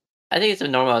it's but- I think it's a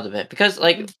normal element because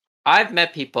like I've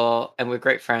met people and we're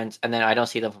great friends, and then I don't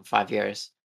see them for 5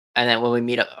 years, and then when we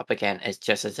meet up again, it's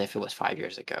just as if it was 5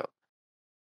 years ago.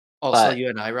 Also, But- you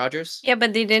and I, Rogers. Yeah,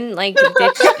 but they didn't like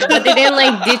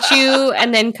ditch you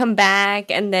and then come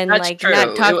back and then That's like true. not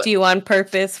It talk wa- to you on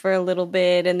purpose for a little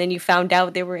bit, and then you found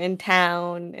out they were in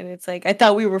town, and it's like, I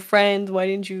thought we were friends. Why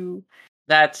didn't you?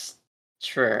 That's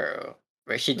true.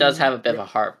 But she does have a bit of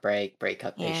a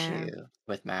breakup Yeah. issue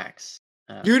with Max.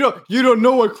 You don't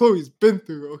know what Chloe's been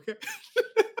through, okay?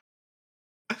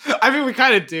 I mean, we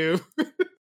kind of do.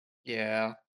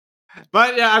 Yeah.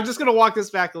 But yeah, I'm just gonna walk this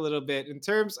back a little bit in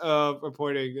terms of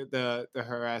reporting the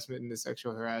harassment and the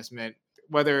sexual harassment,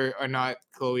 whether or not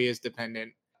Chloe is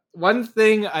dependent. One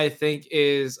thing I think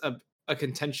is a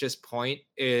contentious point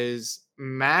is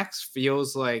Max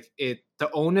feels like the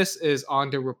onus is on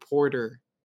the reporter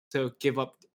to give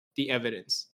up the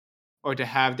evidence or to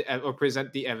have or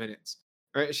present the evidence.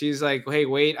 Right? She's like, hey,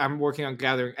 wait, I'm working on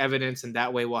gathering evidence, and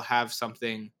that way we'll have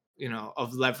something,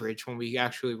 of leverage when we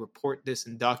actually report this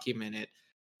and document it.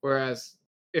 Whereas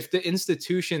if the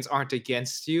institutions aren't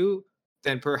against you,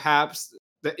 then perhaps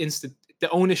the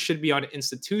onus should be on an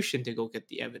institution to go get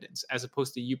the evidence as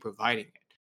opposed to you providing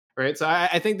it. Right. So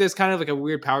I think there's kind of like a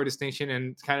weird power distinction,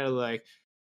 and kind of like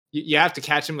you have to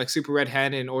catch them like super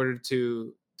red-handed in order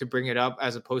to bring it up,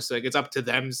 as opposed to like it's up to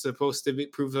them supposed to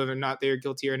prove whether or not they're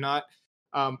guilty or not.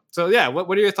 So yeah, what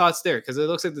are your thoughts there? Because it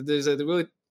looks like there's a really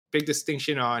big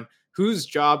distinction on whose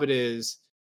job it is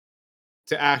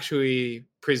to actually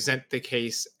present the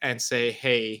case and say,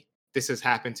 hey, this has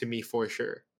happened to me for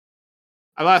sure.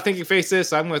 A lot of thinking faces,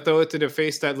 so I'm going to throw it to the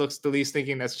face that looks the least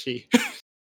thinking. That's she.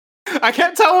 I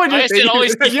can't tell what Why you're is it thinking.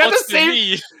 always You have the defaults to same,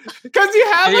 me? because you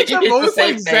have like the It's the most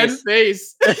same like zen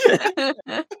face.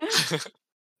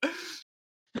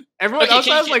 Everyone Okay, else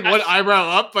can- has can- like one eyebrow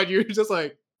up, but you're just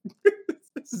like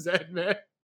zen, man.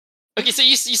 Okay, so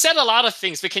you said a lot of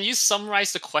things, but can you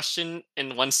summarize the question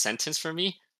in one sentence for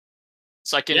me,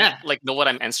 so I can Yeah. like know what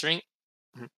I'm answering?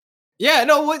 Yeah,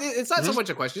 no, it's not so Mhm. much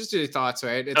a question. It's your thoughts,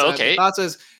 right? It's Oh, the okay. thoughts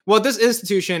is, well, this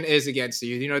institution is against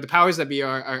you. You know, the powers that be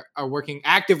are working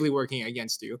actively working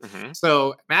against you. Hmm.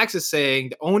 So Max is saying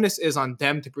the onus is on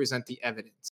them to present the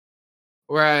evidence,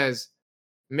 whereas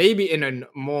maybe in a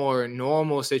more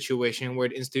normal situation where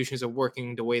the institutions are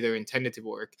working the way they're intended to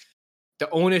work, the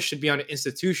onus should be on the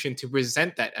institution to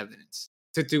present that evidence,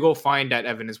 to go find that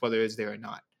evidence, whether it's there or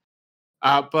not.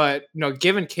 But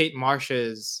given Kate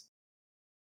Marsh's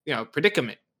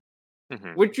predicament,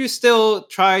 Hmm. would you still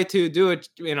try to do it?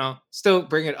 Still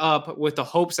bring it up with the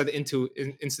hopes that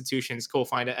the institutions go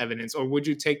find that evidence, or would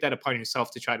you take that upon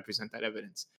yourself to try to present that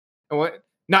evidence, and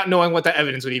not knowing what that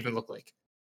evidence would even look like?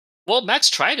 Well, Max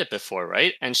tried it before,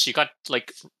 right? And she got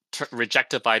like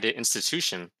rejected by the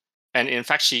institution, and in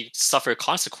fact, she suffered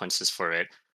consequences for it.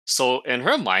 So in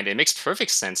her mind, it makes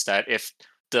perfect sense that if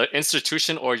the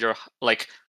institution or your like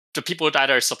the people that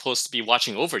are supposed to be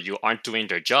watching over you aren't doing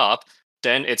their job,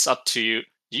 then it's up to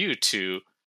you to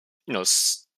you know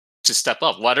s- to step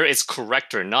up, whether it's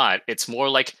correct or not. It's more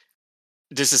like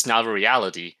this is now a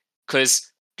reality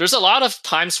because there's a lot of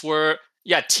times where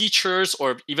yeah, teachers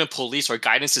or even police or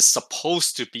guidance is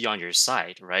supposed to be on your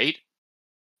side, right?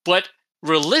 But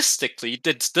realistically,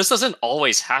 this doesn't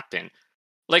always happen.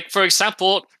 Like for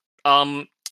example, um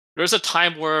there's a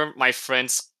time where my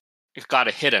friends got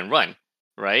a hit and run,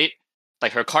 right?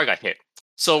 Like her car got hit,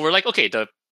 so we're like, okay,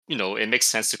 it makes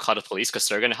sense to call the police because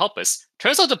they're going to help us.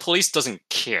 Turns out the police doesn't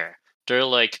care. They're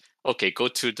like, okay, go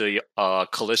to the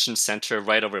collision center,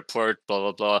 write a report, blah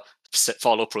blah blah,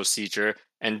 follow procedure,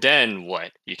 and then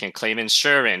what? You can claim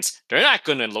insurance. They're not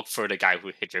going to look for the guy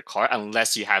who hit your car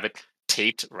unless you have it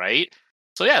taped, right?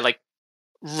 So yeah, like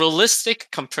realistic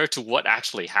compared to what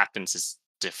actually happens is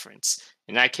different.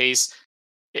 In that case,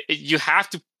 you have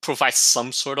to provide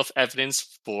some sort of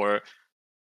evidence for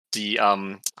the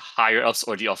higher ups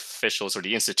or the officials or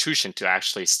the institution to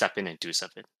actually step in and do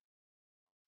something.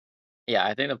 Yeah,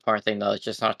 I think the part thing though is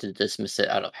just not to dismiss it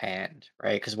out of hand,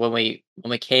 right? Because when we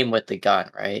came with the gun,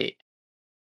 right,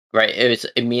 it was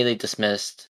immediately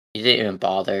dismissed. You didn't even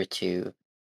bother to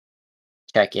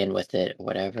check in with it, or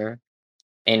whatever.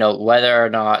 Whether or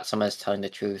not someone's telling the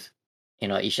truth,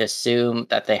 you should assume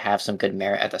that they have some good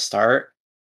merit at the start,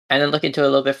 and then look into it a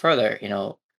little bit further.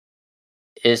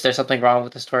 Is there something wrong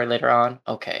with the story later on?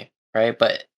 Okay, right,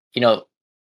 but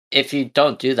if you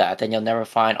don't do that, then you'll never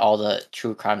find all the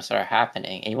true crimes that are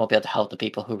happening, and you won't be able to help the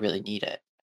people who really need it.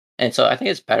 And so I think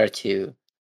it's better to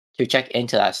check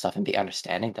into that stuff and be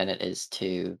understanding than it is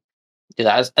to do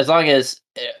that. As long as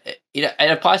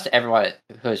it applies to everyone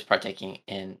who's partaking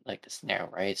in like the scenario,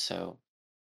 right? So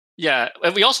Yeah,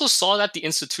 and we also saw that the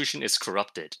institution is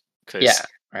corrupted yeah, because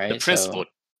the right. principal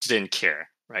So didn't care,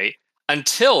 right?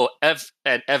 Until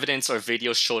evidence or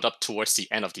video showed up towards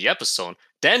the end of the episode,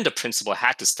 then the principal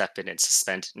had to step in and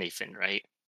suspend Nathan, right?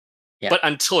 yeah, But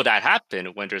until that happened,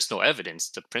 when there's no evidence,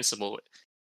 the principal,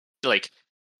 like,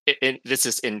 this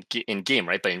is in game,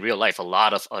 right? But in real life, a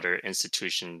lot of other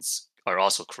institutions are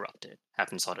also corrupted.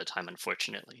 Happens all the time,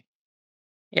 unfortunately.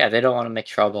 yeah, they don't want to make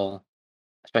trouble,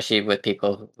 especially with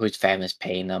people whose family's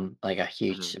paying them like a Mhm.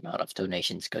 huge amount of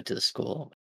donations to go to the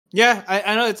school. Yeah,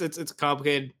 I know it's a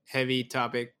complicated, heavy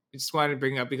topic. I just wanted to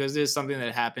bring it up because there's something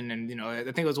that happened, and I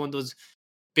think it was one of those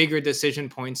bigger decision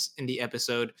points in the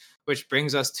episode, which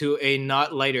brings us to a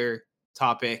not lighter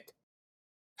topic: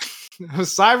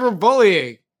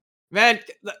 cyberbullying. Man,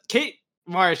 Kate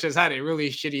Marsh has had a really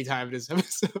shitty time this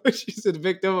episode. She's a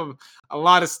victim of a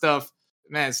lot of stuff.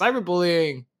 Man,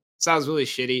 cyberbullying sounds really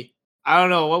shitty. I don't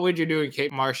know. What would you do in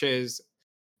Kate Marsh's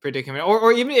predicament?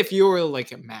 Or even if you were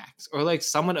like a Max or like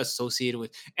someone associated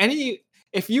with any,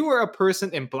 if you were a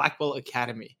person in Blackwell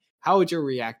Academy, how would you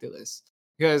react to this?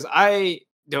 Because I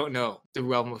don't know the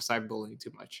realm of cyberbullying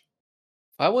too much.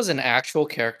 If I was an actual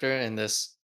character in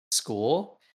this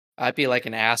school, I'd be like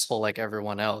an asshole like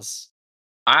everyone else.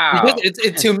 Because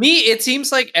Wow. to me, it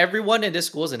seems like everyone in this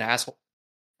school is an asshole,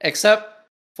 except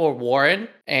for Warren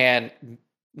and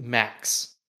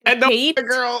Max. And the Kate?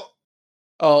 girl.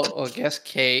 Oh, I guess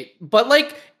Kate. But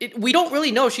like, we don't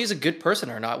really know if she's a good person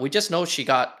or not. We just know she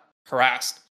got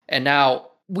harassed, and now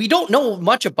we don't know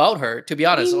much about her. To be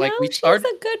honest, We like know we she's start.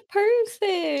 a good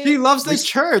person. She loves We the s-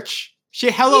 church. She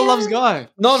hella loves Yeah. God.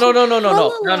 No, no, no, no, no, no.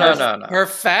 Hella No, no, loves- no, no. Her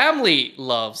family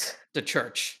loves the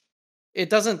church. It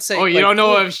doesn't say. Oh, you like, don't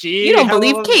know if she You don't hella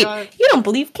believe loves Kate. God? You don't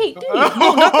believe Kate, do you? No,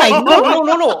 not like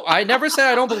no. I never said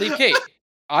I don't believe Kate.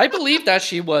 I believe that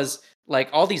she was like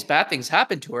all these bad things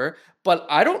happened to her, but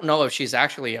I don't know if she's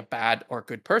actually a bad or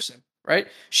good person. Right?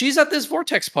 She's at this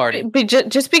vortex party. But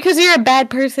just because you're a bad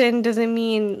person doesn't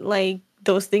mean like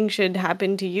those things should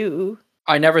happen to you.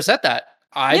 I never said that.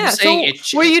 I'm saying it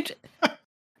should. were you?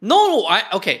 No,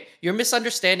 okay. You're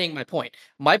misunderstanding my point.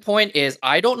 My point is,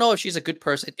 I don't know if she's a good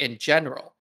person in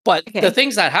general, but the Okay.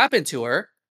 things that happened to her,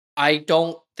 I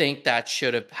don't think that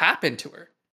should have happened to her.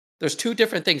 There's two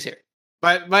different things here.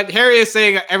 But Harry is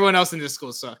saying everyone else in this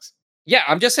school sucks. Yeah,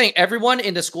 I'm just saying everyone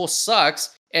in the school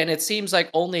sucks, and it seems like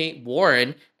only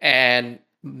Warren and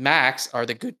Max are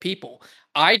the good people.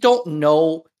 I don't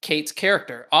know Kate's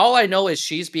character. All I know is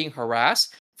she's being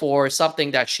harassed for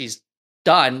something that she's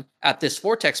done at this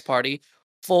Vortex party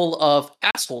full of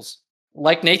assholes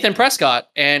like Nathan Prescott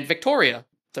and Victoria.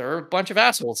 They're a bunch of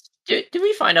assholes. Did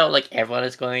we find out like everyone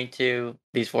is going to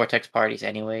these Vortex parties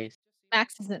anyways?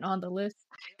 Max isn't on the list.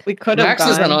 We could have Max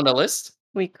isn't on the list.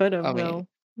 We could have I mean- though,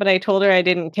 but I told her I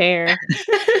didn't care.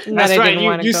 and That's that I right. didn't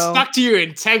want to You go. stuck to your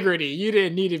integrity. You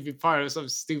didn't need to be part of some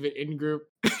stupid in group.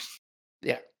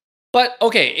 But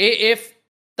okay, if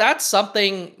that's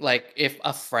something like if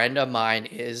a friend of mine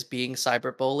is being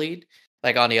cyberbullied,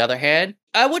 like on the other hand,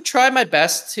 I would try my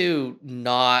best to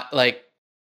not like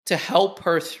to help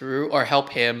her through or help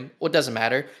him. What doesn't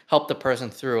matter, help the person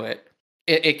through it.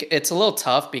 It's a little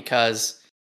tough because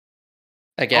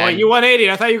again, Oh, you 180.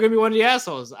 I thought you were gonna be one of the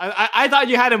assholes. I thought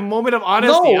you had a moment of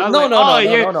honesty. I was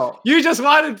like, no. You just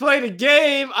wanted to play the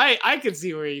game. I could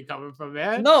see where you're coming from,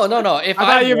 man. No. If I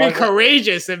thought you'd be wasn't-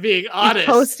 courageous and being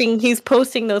honest. He's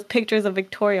posting those pictures of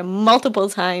Victoria multiple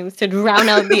times to drown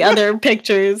out the other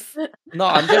pictures. No,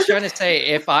 I'm just trying to say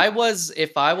if I was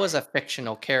a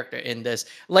fictional character in this,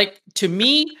 like to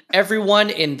me,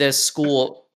 everyone in this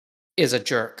school is a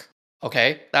jerk.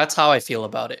 Okay? That's how I feel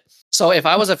about it. So if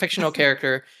I was a fictional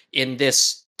character in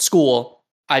this school,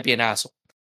 I'd be an asshole.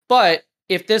 But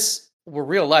if this were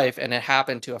real life and it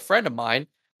happened to a friend of mine,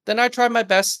 then I try my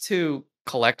best to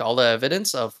collect all the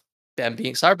evidence of them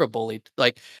being cyberbullied.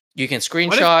 Like you can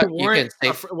screenshot, you can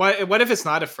say what if it's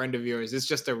not a friend of yours? It's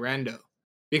just a rando.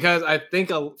 Because I think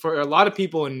for a lot of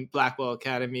people in Blackwell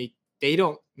Academy, they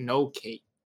don't know Kate.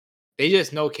 They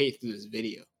just know Kate through this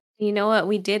video. You know what?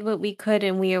 We did what we could,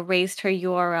 and we erased her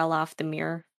URL off the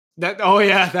mirror. That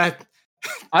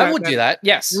I would do that.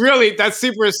 Yes. Really, that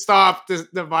super stopped the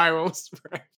viral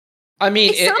spread. I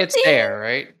mean, It's it's something. there,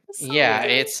 right? It's Yeah,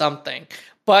 something. it's something.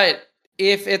 But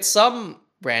if it's some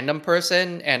random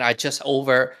person and I just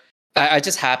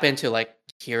happen to like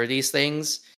hear these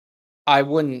things, I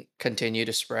wouldn't continue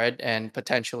to spread and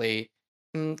potentially,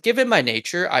 given my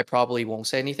nature, I probably won't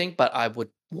say anything, but I would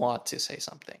want to say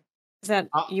something. Is that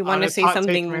you want to Honest say hot take,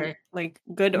 something Mary. like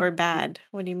good or bad?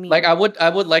 What do you mean? Like I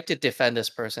would like to defend this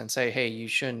person, say, hey, you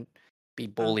shouldn't be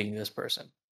bullying this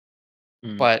person.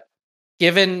 Mm. But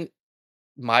given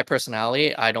my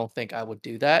personality, I don't think I would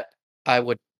do that. I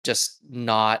would just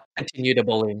not continue to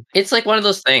bully. It's like one of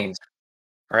those things,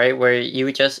 right? Where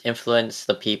you just influence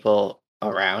the people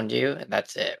around you and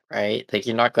that's it, right? Like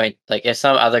you're not going like if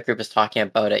some other group is talking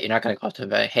about it, you're not gonna go up to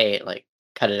them and be like, hey, like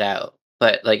cut it out.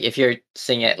 But like if you're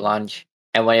sitting at lunch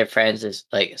and one of your friends is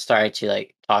like starting to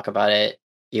like talk about it,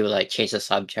 you would like change the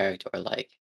subject or like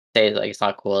say like it's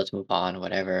not cool, let's move on or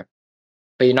whatever.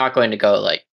 But you're not going to go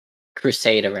like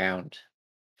crusade around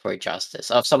for justice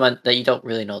of someone that you don't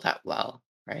really know that well,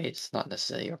 right? It's not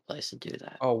necessarily your place to do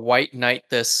that. A white knight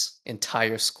this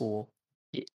entire school.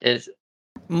 It's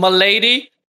Milady.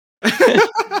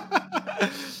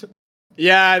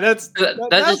 Yeah, that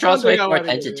that's just draws one way thing I more wanna do,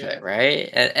 attention to yeah. it, right?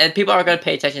 And people are going to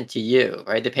pay attention to you,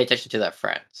 right? They pay attention to their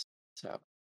friends. So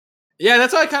Yeah,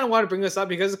 that's why I kind of want to bring this up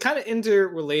because it's kind of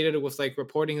interrelated with like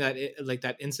reporting that like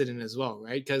that incident as well,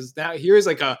 right? Because now here's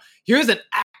an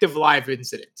active live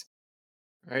incident,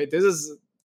 right? This is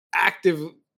active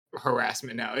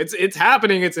harassment now. It's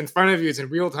happening. It's in front of you. It's in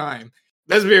real time.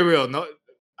 Let's be real. No,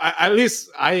 at least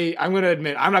I'm gonna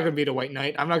admit I'm not gonna be the white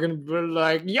knight. I'm not gonna be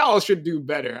like y'all should do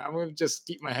better. I'm gonna just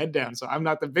keep my head down so I'm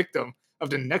not the victim of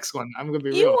the next one. I'm gonna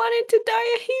be you real. wanted to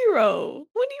die a hero.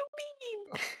 What do you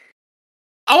mean?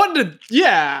 I wanted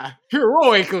to,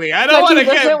 heroically. I don't But want to he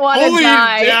get doesn't wanna bullied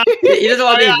die. down. he doesn't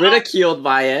want to Yeah. be ridiculed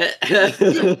by it. I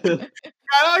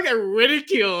don't want to get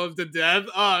ridiculed to death.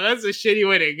 Oh, that's a shitty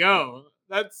way to go.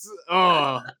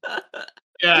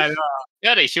 Yeah, no.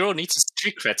 Yeah, the hero needs his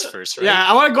street creds first, right? Yeah,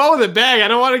 I want to go with a bag. I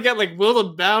don't want to get like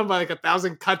whittled down by like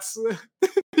 1,000 cuts.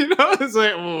 It's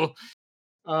like,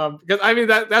 because I mean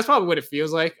that's probably what it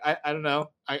feels like. I don't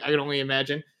know. I can only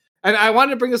imagine. And I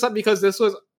wanted to bring this up because this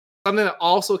was something that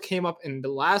also came up in the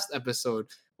last episode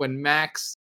when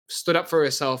Max stood up for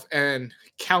herself and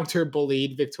counter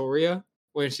bullied Victoria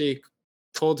when she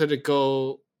told her to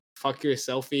go fuck your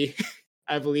selfie.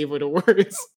 I believe were the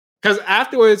words. Because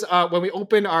afterwards, when we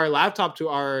opened our laptop to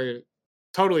our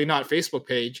totally not Facebook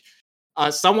page,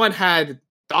 someone had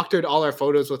doctored all our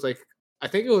photos with like I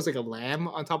think it was like a lamb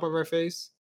on top of our face.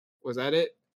 Was that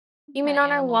it? You mean That on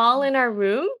our animal wall thing. in our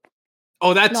room?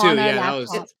 Oh, that No, too. on our Yeah, that was.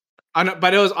 laptop.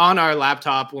 But it was on our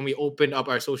laptop when we opened up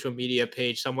our social media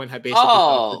page. Someone had basically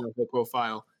Oh. doctored the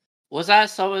profile. Was that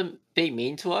someone being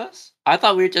mean to us? I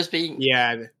thought we were just being.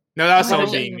 Yeah. No, that was I someone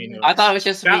don't being mean to remember. I us. thought it was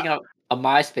just That- being a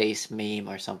MySpace meme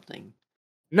or something.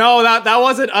 No, that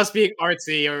wasn't us being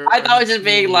artsy or. I thought it was just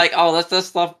being mean. like, oh, that's the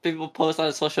stuff people post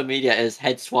on social media is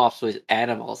head swaps with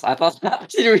animals. I thought I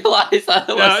didn't realize that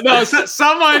it was. No,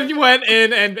 someone went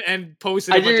in and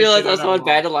posted. I a bunch didn't of realize shit that was on our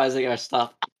someone wall. vandalizing our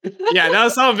stuff. Yeah, that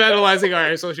was someone vandalizing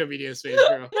our social media space,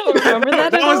 bro. don't remember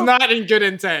that That at was all. not in good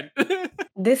intent.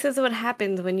 This is what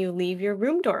happens when you leave your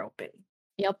room door open.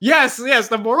 Yes.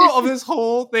 The moral of this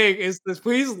whole thing is this: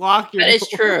 please lock your. That is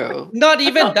door. true. Not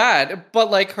even thought- that,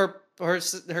 but like her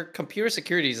computer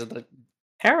security is like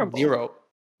Terrible. 0.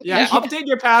 Yeah, Yeah. update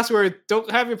your password. Don't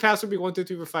have your password be 1 2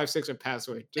 3 4 5 6 or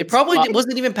password. It Just- probably Well-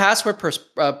 wasn't even password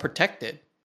protected.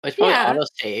 It's probably Yeah. auto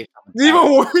save. It's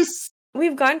even worse.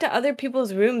 We've gone to other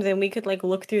people's rooms and we could like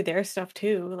look through their stuff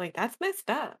too. Like that's messed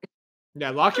up.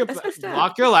 Yeah, lock your That's messed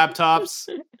up. laptops,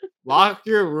 lock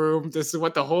your room. This is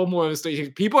what the whole moral of the story.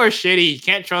 People are shitty. You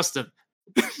can't trust them.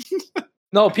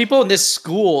 No, people in this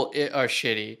school are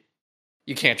shitty.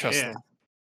 You can't trust Yeah. them.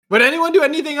 But anyone do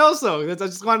anything else though? I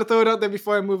just want to throw it out there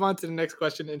before I move on to the next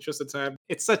question. In interest of time,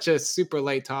 it's such a super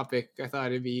light topic. I thought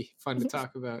it'd be fun to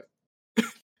talk about.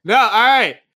 No, all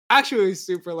right. Actually,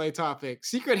 super light topic.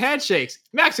 Secret handshakes.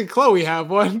 Max and Chloe have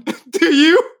one. Do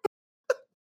you?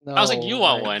 No, I was like, you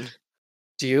want way. one?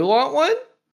 Do you want one?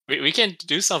 We can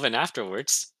do something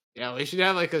afterwards. Yeah, we should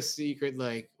have like a secret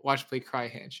like watch play cry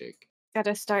handshake.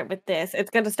 Gotta start with this. It's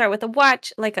gonna start with a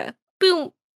watch, like a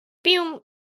boom, boom.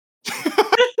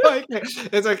 Like,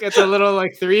 it's a little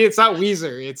like 3. It's not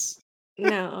Weezer. It's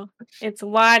No, it's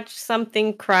watch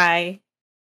something cry.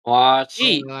 Watch.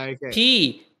 P, like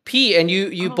it. P, and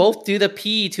you Oh. both do the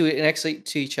P next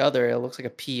to each other. It looks like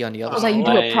a P on the other Oh, Was that you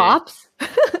do Wait. a props?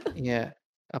 Yeah,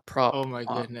 a prop. Oh my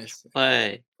Oh. goodness.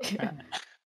 Play.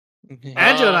 Mhm.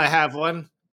 Angela and I have one.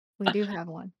 We do have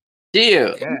one. Do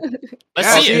you? Yeah. Let's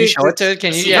Yeah, Oh, see can it. you show it to?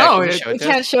 Can you? No, Yeah, can you it- show We it to?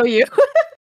 can't show you.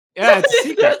 Yeah, it's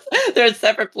secret. They're in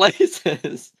separate places.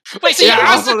 Wait, so Yeah, you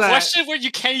asked also a that. question where you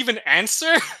can't even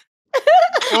answer?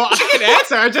 Well, I can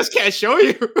answer. I just can't show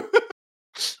you.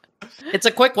 It's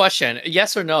a quick question.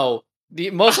 Yes or no?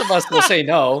 Most of us will say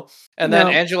no, and then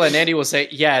No. Angela and Andy will say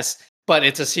yes, but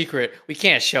it's a secret. We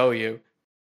can't show you.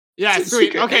 Yeah, It's a sweet.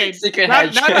 secret- Okay. secret now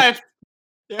handshake. that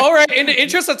I've- All right. In the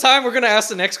interest of time, we're gonna ask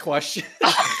the next question.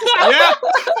 yeah.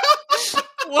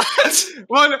 What?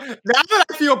 Well, now that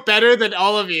I feel better than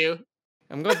all of you,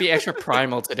 I'm gonna be extra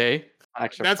primal today.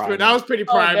 Extra that primal. was pretty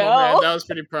Oh, primal, no. man. That was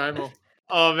pretty primal.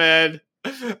 Oh man.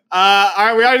 All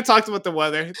right, we already talked about the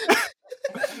weather.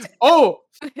 Oh,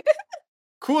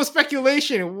 cool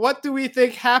speculation. What do we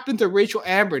think happened to Rachel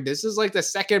Amber? This is like the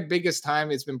second biggest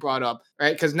time it's been brought up,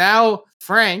 right? Because now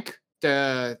Frank,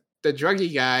 the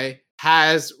druggy guy,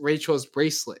 has Rachel's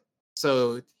bracelet,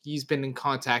 so he's been in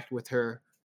contact with her,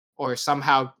 or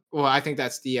somehow. Well, I think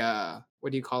that's the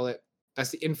what do you call it?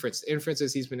 That's the inference. The inference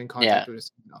is he's been in contact with her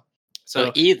somehow.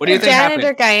 So, either. what do you The think janitor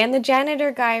happened? guy and the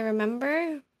janitor guy,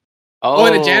 remember? Oh,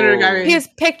 and the janitor guy- He has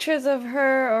pictures of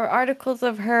her or articles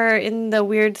of her in the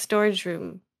weird storage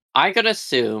room. I could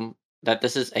assume that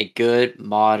this is a good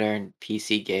modern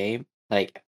PC game,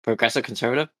 like progressive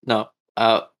conservative. No,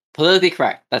 politically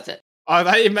correct. That's it. Oh, I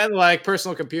thought you meant like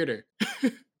personal computer.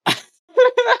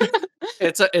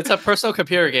 It's a personal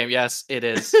computer game. Yes, it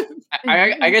is.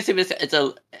 I guess it's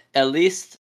at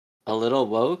least a little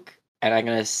woke, and I'm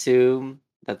gonna assume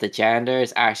that the janitor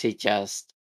is actually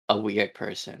just a weird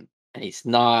person, and he's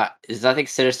not. There's nothing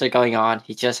sinister going on.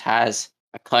 He just has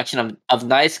a collection of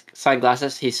nice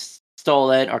sunglasses he's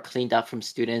stolen or cleaned up from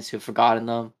students who've forgotten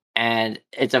them, and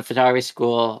it's a photography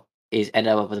school. He's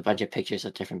ended up with a bunch of pictures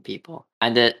of different people,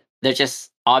 and they're just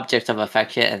objects of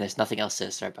affection, and there's nothing else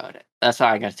sinister about it. That's what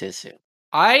I'm going to assume.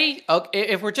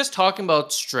 If we're just talking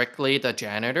about strictly the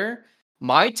janitor,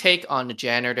 my take on the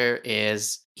janitor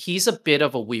is he's a bit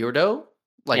of a weirdo,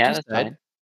 like Yeah, you that's said, fine.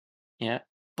 Yeah.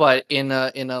 but in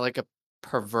a like a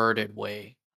perverted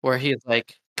way, where he's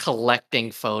like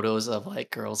collecting photos of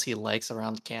like girls he likes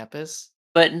around campus.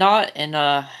 But not in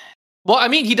a. Well, I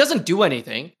mean, he doesn't do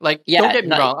anything. Like, Yeah, don't get me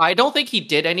not- wrong. I don't think he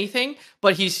did anything,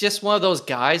 but he's just one of those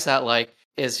guys that like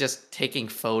is just taking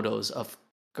photos of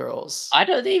girls. I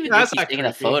don't even think That's he's not taking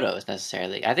the creepy. photos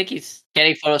necessarily. I think he's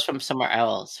getting photos from somewhere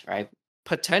else, right?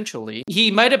 Potentially, he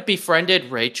might have befriended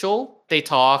Rachel. They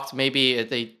talked. Maybe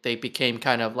they became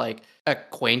kind of like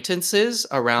acquaintances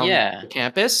around Yeah. the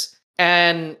campus,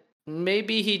 and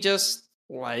maybe he just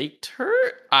liked her.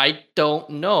 I don't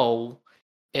know.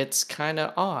 It's kind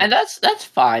of odd. And that's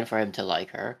fine for him to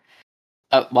like her.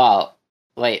 Well,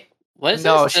 wait, what is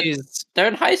no, this? she's They're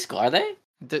in high school, are they?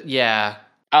 yeah.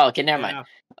 Oh, okay, never mind.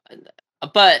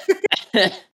 But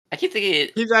I keep thinking.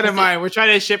 Keep that in mind. We're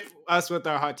trying to ship us with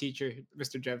our hot teacher,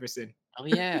 Mr. Jefferson. Oh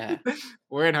yeah.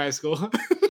 We're in high school.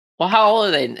 Well, how old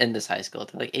are they in this high school?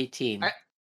 They're like 18.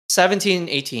 17,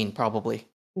 18 probably.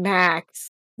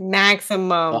 Maximum.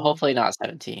 Well, hopefully not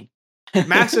 17.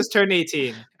 Max just turned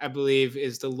 18, I believe,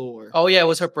 is the lore. Oh yeah, it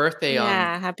was her birthday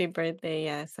Yeah, happy birthday.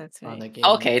 Yes, that's on the right. game.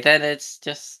 Okay, then it's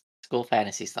just school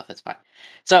fantasy stuff. It's fine.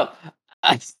 So,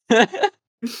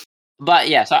 but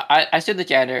yeah, so I assume the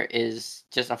janitor is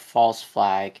just a false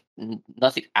flag.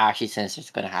 Nothing actually sinister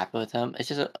is going to happen with him. It's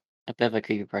just a bit of a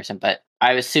creepy person, but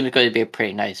I assume it's going to be a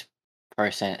pretty nice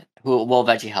person who will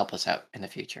eventually help us out in the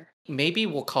future. Maybe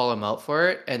we'll call him out for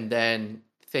it, and then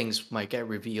things might get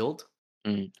revealed.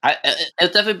 It'll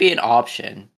definitely be an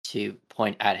option to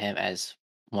point at him as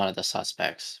one of the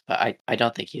suspects, but I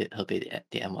don't think he'll be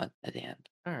the M1 at the end.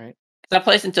 All right. That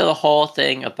plays into the whole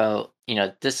thing about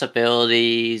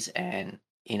disabilities and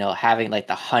having like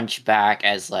the hunchback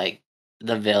as like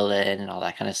the villain and all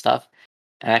that kind of stuff.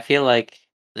 And I feel like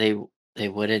they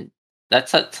wouldn't.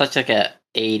 That's such like a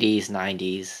 80s,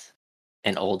 90s,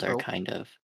 and older Trope. kind of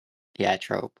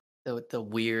trope. The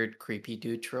weird, creepy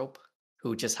dude trope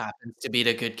who just happens to be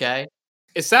the good guy.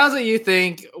 It sounds like you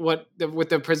think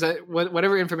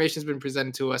whatever information has been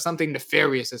presented to us, something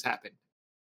nefarious has happened.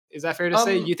 Is that fair to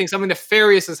say? You think something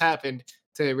nefarious has happened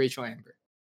to Rachel Amber?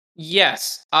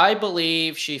 Yes, I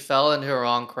believe she fell into her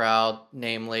wrong crowd,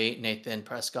 namely Nathan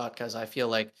Prescott, because I feel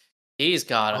like he's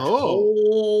got a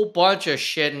whole bunch of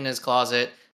shit in his closet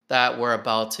that we're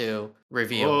about to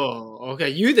reveal. Oh, okay.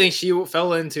 You think she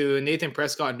fell into Nathan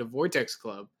Prescott and the Vortex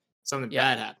Club? Something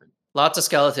bad happened. Lots of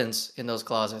skeletons in those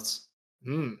closets.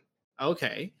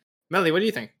 Okay. Melly, what do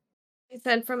you think? I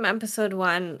said from episode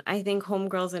 1, I think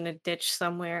Homegirl's in a ditch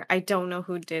somewhere. I don't know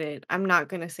who did it. I'm not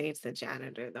going to say it's the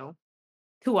janitor, though.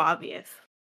 Too obvious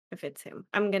if it's him.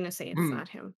 I'm going to say it's not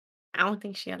him. I don't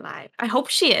think she's alive. I hope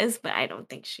she is, but I don't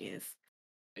think she is.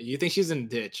 You think she's in a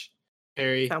ditch,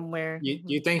 Harry? Somewhere.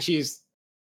 You think she's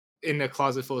in a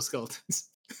closet full of skeletons?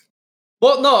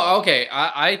 Well, no, okay.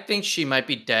 I think she might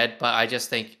be dead, but I just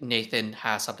think Nathan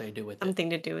has something to do with it.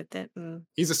 Something to do with it.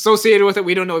 He's associated with it.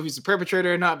 We don't know if he's a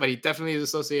perpetrator or not, but he definitely is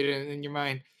associated in your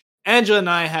mind. Angela and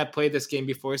I have played this game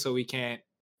before, so we can't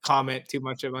comment too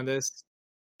much on this.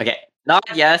 Okay, not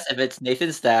yes if it's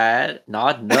Nathan's dad,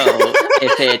 not no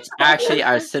if it's actually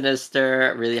our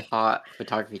sinister, really hot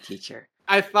photography teacher.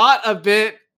 I thought a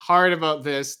bit hard about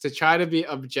this to try to be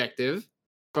objective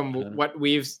from what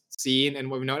we've seen and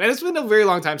what we know. And it's been a very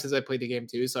long time since I played the game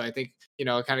too, so I think it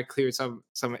kind of cleared some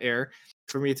air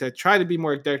for me to try to be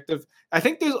more objective. I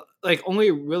think there's like only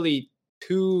really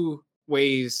 2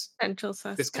 ways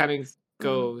this kind of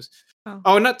goes.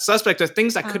 Not suspect, the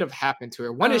things that could have happened to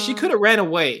her. One is she could have ran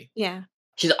away. Yeah.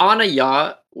 She's on a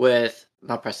yacht with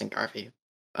not Preston Garvey,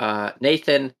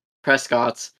 Nathan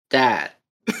Prescott's dad,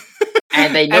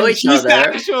 and they know each other.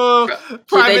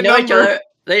 They know each other.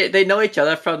 They know each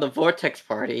other from the Vortex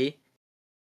party,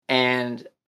 and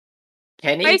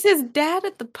Kenny. Why is his dad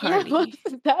at the party? Yeah, what's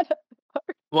his dad at the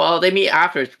party? Well, they meet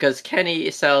afterwards because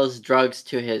Kenny sells drugs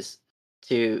to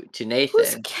Nathan.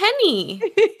 Who's Kenny?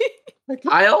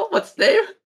 Kyle, what's his name?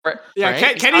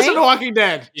 Yeah, Kenny's in The Walking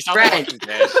Dead. He's not The Walking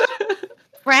Dead.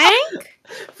 Frank?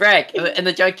 Frank in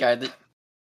the junkyard.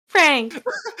 Frank.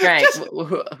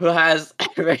 Who has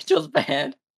Rachel's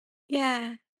band.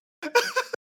 Yeah.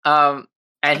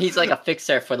 And he's like a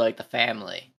fixer for like the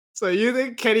family. So you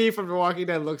think Kenny from The Walking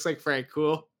Dead looks like Frank?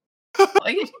 Cool.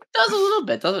 Like he does a little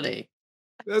bit, doesn't he?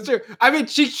 That's true. I mean,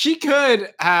 she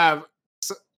could have,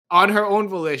 on her own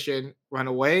volition, run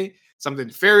away. Something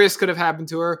nefarious could have happened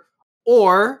to her,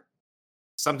 or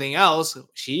something else.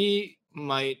 She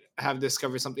might have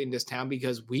discovered something in this town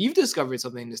because we've discovered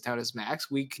something in this town as Max.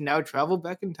 We can now travel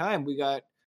back in time. We got,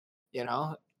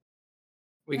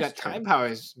 time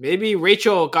powers. Maybe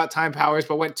Rachel got time powers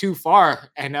but went too far,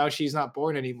 and now she's not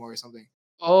born anymore or something.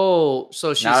 Oh,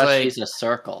 so she's now like she's a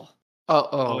circle.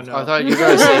 Oh no. I thought you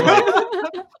guys said like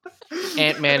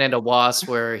Ant-Man and the Wasp,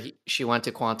 where she went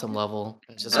to quantum level.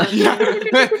 It's just like,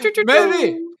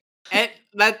 maybe, and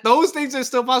that those things are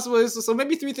still possible. So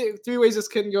maybe three ways this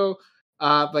can go.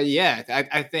 But yeah,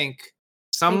 I think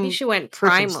maybe she went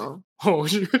primal. Oh,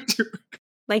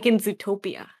 like in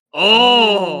Zootopia.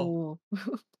 Oh,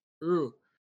 Ooh.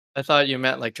 I thought you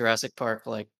meant like Jurassic Park,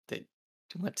 like they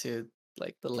went to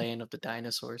like the land of the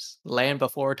dinosaurs, land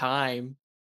before time.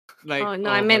 Like, Oh no,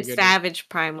 oh I my meant goodness. Savage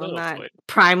Primal, Oh, not boy.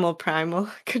 Primal Primal.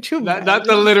 Could you Not imagine?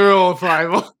 the literal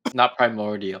primal. Not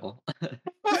primordial.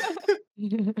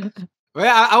 But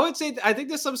yeah, I would say I think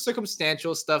there's some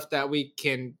circumstantial stuff that we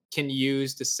can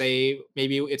use to say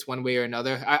maybe it's one way or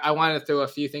another. I want to throw a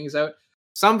few things out.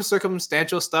 Some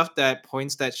circumstantial stuff that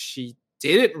points that she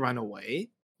didn't run away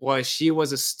was she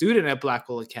was a student at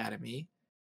Blackwell Academy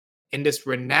in this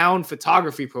renowned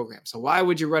photography program. So why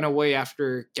would you run away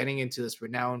after getting into this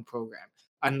renowned program?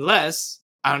 Unless,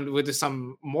 and with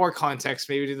some more context,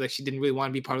 maybe like she didn't really want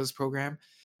to be part of this program.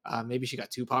 Maybe she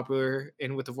got too popular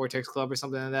in with the Vortex Club or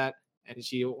something like that, and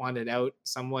she wanted out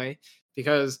some way.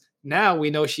 Because now we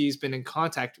know she's been in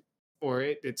contact, or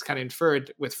it's kind of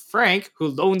inferred, with Frank, who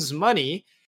loans money,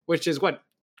 which is what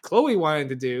Chloe wanted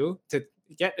to do to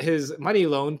get his money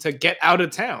loan to get out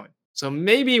of town. So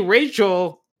maybe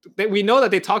Rachel, we know that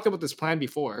they talked about this plan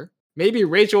before. Maybe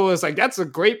Rachel was like, "That's a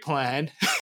great plan,"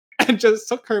 and just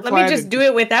took her Let plan. me just do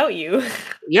it without you.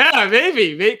 Yeah,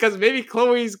 maybe, because maybe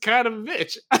Chloe's kind of a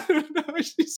bitch. I don't know.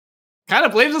 She's kind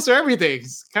of blames us for everything.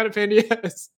 It's kind of pain in the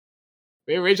ass.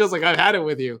 Maybe Rachel's like, "I've had it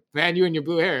with you, man. You and your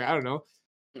blue hair." I don't know.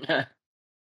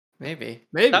 Maybe.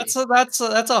 Maybe. That's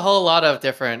a whole lot of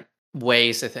different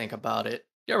ways to think about it.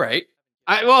 You're right.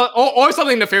 Or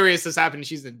something nefarious has happened.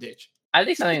 She's in the ditch. I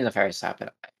think something nefarious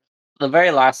happened. The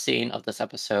very last scene of this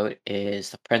episode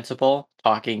is the principal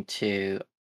talking to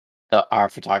our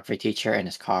photography teacher in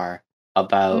his car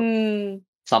about Mm,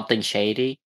 something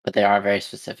shady, but they aren't very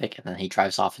specific, and then he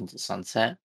drives off into the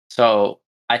sunset. So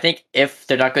I think if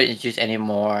they're not going to introduce any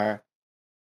more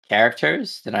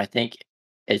characters, then I think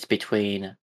it's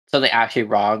between something actually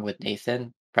wrong with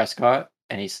Nathan Prescott,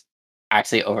 and he's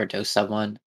actually overdosed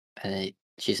someone, and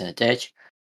she's in a ditch,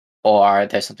 or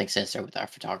there's something sinister with our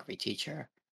photography teacher.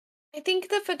 I think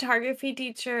the photography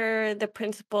teacher, the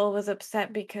principal, was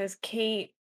upset because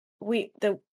Kate.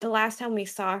 The last time we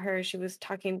saw her, she was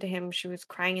talking to him. She was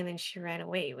crying, and then she ran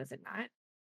away. Was it not?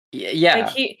 Yeah,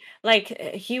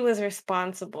 He was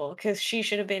responsible because she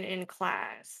should have been in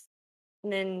class.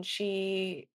 And then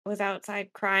she was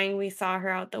outside crying. We saw her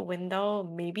out the window,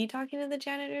 maybe talking to the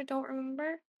janitor. Don't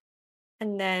remember.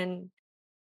 And then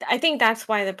I think that's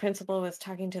why the principal was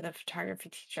talking to the photography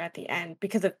teacher at the end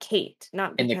because of Kate,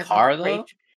 not in the because car of though. Rachel.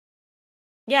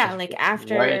 Yeah, 'Cause like right at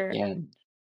after, the end.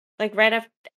 like right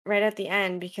at the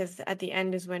end, because at the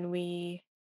end is when we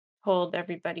told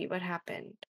everybody what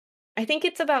happened. I think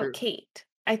it's about True. Kate.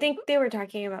 I think they were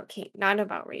talking about Kate, not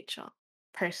about Rachel.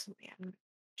 Personally, I'm not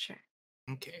sure.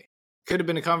 Okay. Could have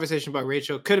been a conversation about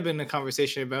Rachel. Could have been a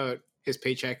conversation about his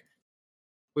paycheck.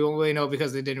 We won't really know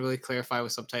because they didn't really clarify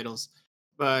with subtitles.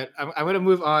 But I'm going to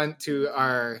move on to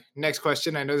our next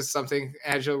question. I know this is something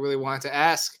Angela really wanted to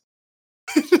ask.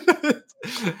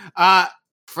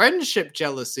 Friendship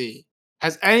jealousy.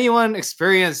 Has anyone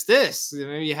experienced this?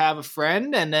 Maybe you have a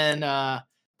friend and then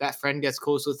that friend gets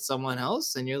close with someone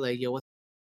else and you're like, yo, what?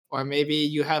 Or maybe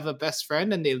you have a best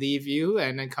friend and they leave you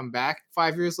and then come back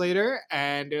 5 years later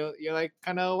and you're like,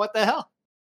 kind of, what the hell?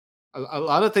 A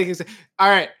lot of things. All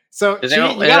right. So Does Chi,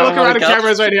 anyone- you gotta look anyone around the wanna go?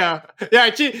 cameras right now. Yeah,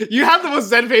 Chi, you have the most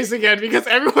zen face again because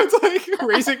everyone's like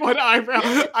raising one eyebrow.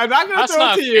 I'm not gonna That's throw it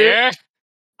not to you. fair.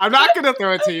 I'm not gonna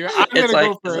throw it to you. I'm It's gonna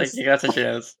like go first. you got the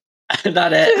chance.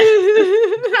 Not it.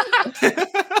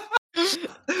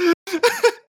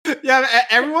 Yeah,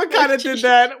 everyone kind of did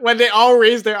that when they all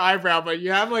raised their eyebrow, but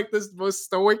you have like this most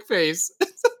stoic face.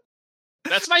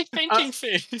 That's my thinking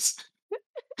face.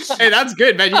 Hey, that's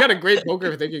good, man. You got a great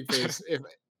poker thinking face. If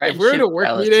we're in a Friendship work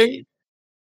jealousy. meeting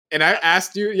and I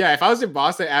asked you, yeah, if I was your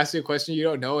boss and asked you a question you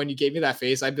don't know and you gave me that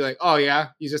face, I'd be like, oh yeah,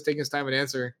 he's just taking his time and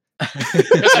answering.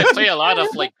 Because I play a lot of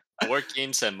like board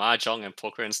games and mahjong and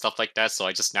poker and stuff like that, so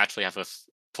I just naturally have a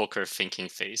poker thinking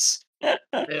face.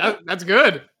 Hey, that's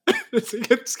good. It's a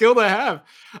good skill to have.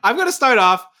 I'm gonna start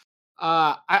off.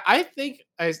 I think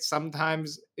I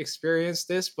sometimes experience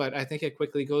this, but I think it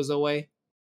quickly goes away.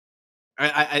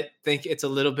 I think it's a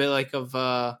little bit like of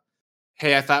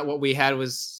hey, I thought what we had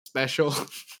was special.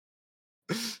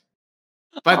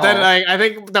 But then Aw. like I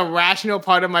think the rational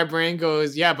part of my brain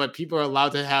goes, yeah, but people are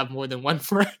allowed to have more than one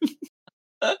friend.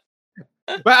 But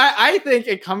I think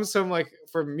it comes from like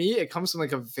for me, it comes from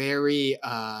like a very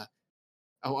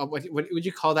what would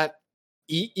you call that?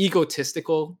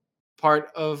 Egotistical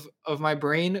part of my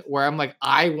brain where I'm like,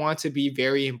 I want to be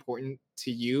very important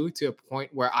to you to a point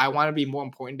where I want to be more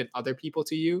important than other people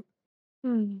to you.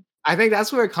 Hmm. I think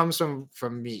that's where it comes from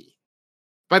me.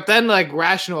 But then like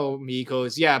rational me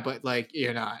goes, yeah, but like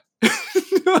you're not.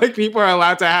 Like people are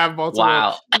allowed to have multiple.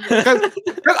 Wow. Because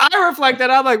I reflect that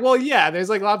I'm like, well, yeah, there's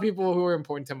like a lot of people who are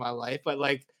important to my life, but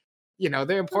like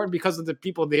they're important because of the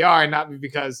people they are, and not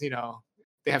because they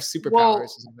have superpowers Well, or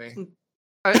something.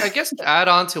 I guess to add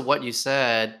on to what you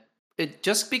said, it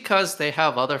just because they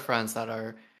have other friends that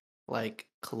are like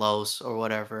close or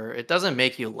whatever, it doesn't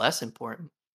make you less important.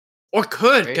 Or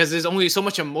could, Right. because there's only so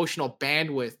much emotional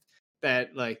bandwidth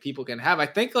that like people can have. I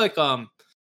think like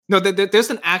no, there's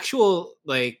an actual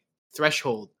like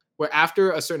threshold where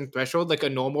after a certain threshold, like a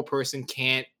normal person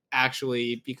can't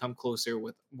actually become closer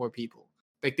with more people.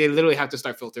 Like they literally have to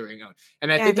start filtering out.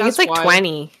 And I Yeah, think it's that's like why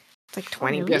 20. It's like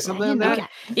 20 really? Yeah, people. something I didn't like know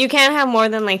that. You can't have more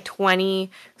than like 20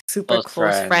 super Close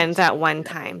close friends friends. at one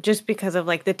time, just because of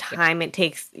like the time it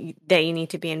takes that you need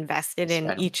to be invested in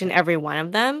Spend each and every one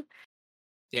of them.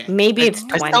 Yeah. Maybe it's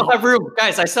I 20. still have room,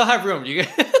 guys. I still have room. You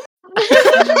guys.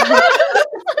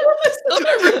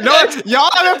 No, y'all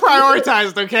haven't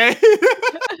prioritized, okay?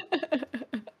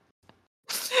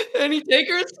 Any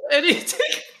takers? Any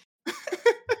takers?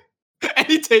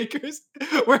 Any takers?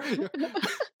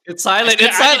 It's silent. Yeah,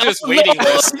 It's I silent. can do this waiting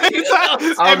list.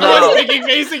 Everyone's no. making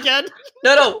face again.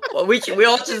 No. We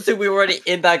all just assumed we were already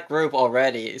in that group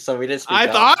already, so we didn't speak I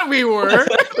up. thought we were.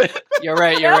 You're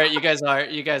right. You're right. You guys are.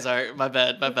 You guys are. My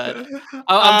bad. My bad.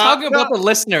 I'm talking about the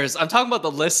listeners. I'm talking about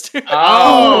the listeners.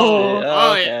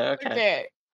 Oh, shit. Oh, Okay. Okay.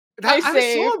 I'm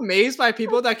see. so amazed by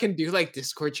people that can do like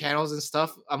Discord channels and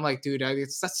stuff. I'm like, dude,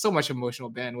 that's so much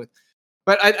emotional bandwidth.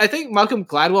 But I think Malcolm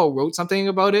Gladwell wrote something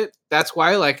about it. That's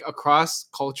why, like, across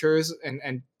cultures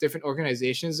and different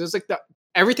organizations, there's like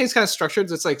everything's kind of structured.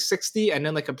 It's like 60 and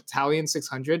then like a battalion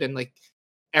 600, and like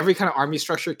every kind of army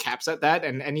structure caps at that.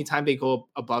 And anytime they go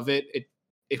above it,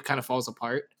 it kind of falls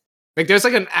apart. Like there's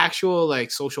like an actual like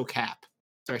social cap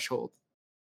threshold.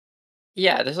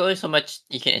 Yeah, there's only so much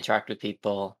you can interact with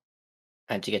people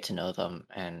and to get to know them,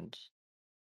 and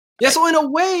Yeah, so in a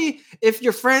way, if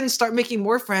your friends start making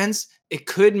more friends, it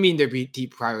could mean they're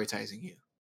deprioritizing you.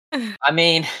 I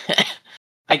mean,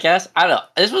 I guess I don't know.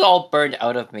 This was all burned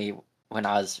out of me when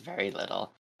I was very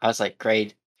little. I was like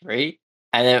grade 3,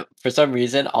 and then for some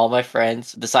reason, all my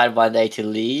friends decided one day to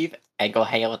leave and go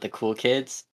hang out with the cool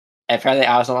kids. And apparently,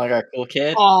 I was no longer a cool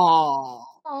kid. Oh,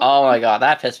 Oh my god,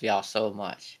 that pissed me off so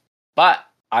much. But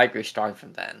I grew strong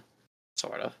from then,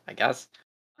 sort of. I guess.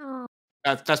 Oh.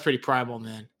 that's pretty primal,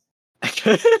 man.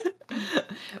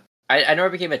 I never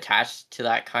became attached to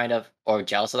that kind of or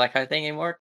jealous of that kind of thing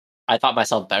anymore. I thought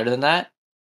myself better than that.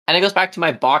 And it goes back to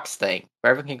my box thing,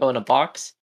 where everyone can go in a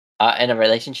box in a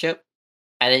relationship,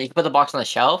 and then you can put the box on the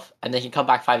shelf, and then you can come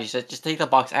back 5 years later, just take the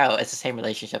box out. It's the same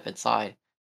relationship inside.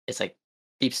 It's like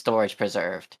deep storage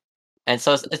preserved, and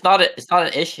so it's not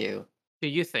an issue. Do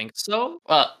you think so?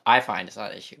 Well, I find it's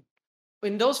not an issue.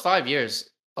 In those 5 years,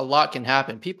 a lot can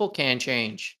happen. People can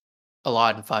change a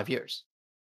lot in 5 years.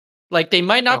 Like they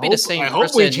might not be the same I person.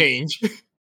 hope we change.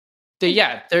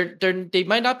 They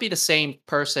might not be the same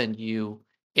person you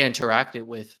interacted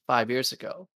with 5 years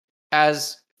ago.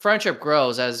 As friendship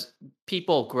grows, as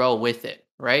people grow with it,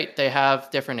 right? They have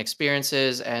different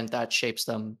experiences, and that shapes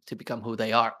them to become who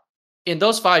they are. In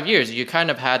those 5 years, you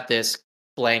kind of had this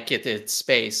blanketed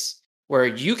space where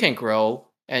you can grow,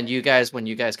 and you guys, when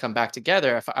you guys come back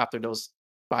together after those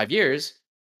 5 years,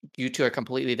 you two are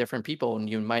completely different people, and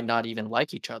you might not even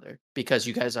like each other because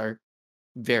you guys are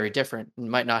very different and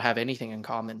might not have anything in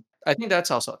common. I think that's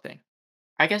also a thing.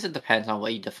 I guess it depends on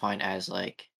what you define as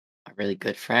like a really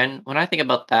good friend. When I think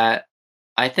about that,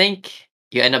 I think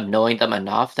you end up knowing them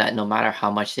enough that no matter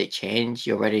how much they change,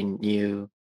 you already knew,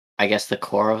 I guess, the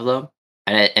core of them,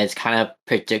 and it's kind of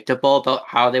predictable about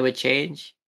how they would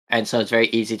change, and so it's very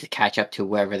easy to catch up to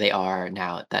wherever they are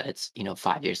now that it's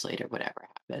 5 years later, whatever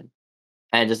happened,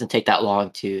 and it doesn't take that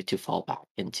long to fall back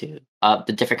into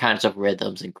the different kinds of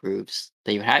rhythms and grooves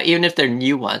that you have, even if they're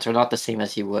new ones or not the same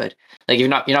as you would. Like you're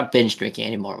not binge drinking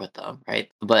anymore with them, right?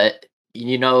 But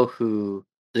you know who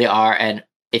they are, and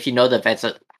if you know the events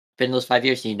that been in those 5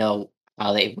 years, you know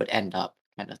how they would end up,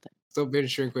 kind of thing. Still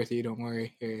binge drink with you. Don't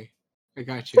worry. Hey, I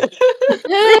got you.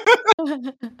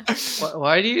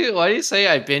 Why do you say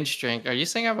I binge drink? Are you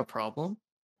saying I have a problem?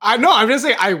 I know. I'm just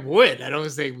saying I would. I don't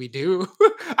say we do.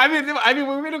 I mean, when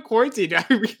we're in a quarantine,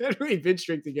 we can't really binge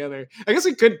drink together. I guess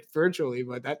we could virtually,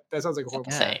 but that sounds like a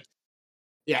horrible. Same.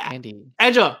 Yeah, Andy.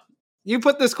 Angela, you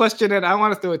put this question in. I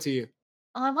want to throw it to you.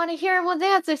 Oh, I want to hear everyone's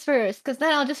answers first, because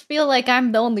then I'll just feel like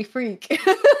I'm the only freak.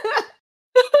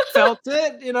 Felt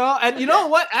it, and you know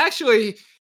what? Actually,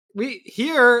 we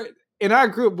here in our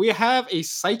group we have a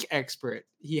psych expert.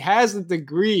 He has a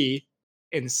degree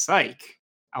in psych.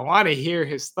 I want to hear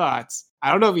his thoughts.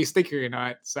 I don't know if he's sticky or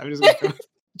not, so I'm just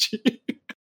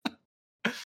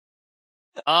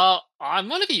gonna I'm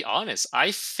gonna be honest.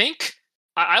 I think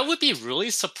I would be really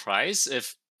surprised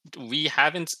if we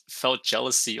haven't felt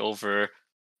jealousy over a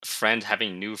friend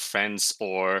having new friends,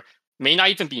 or may not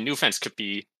even be new friends. Could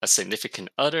be a significant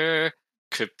other,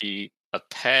 could be a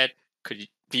pet, could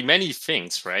be many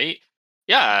things, right?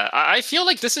 Yeah, I feel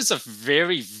like this is a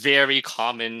very, very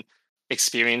common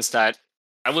experience that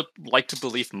I would like to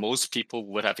believe most people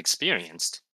would have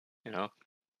experienced. You know,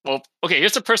 well, okay.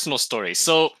 Here's a personal story.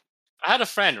 So I had a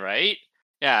friend, right?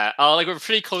 Yeah, like we're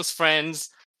pretty close friends.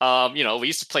 We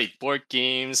used to play board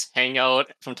games, hang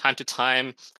out from time to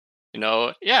time.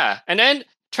 Yeah, and then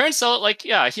turns out, like,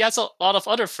 yeah, he has a lot of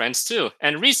other friends too.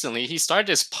 And recently, he started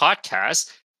his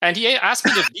podcast, and he asked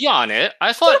me to be on it.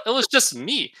 I thought it was just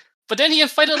me, but then he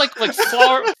invited like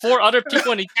four other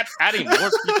people, and he kept adding more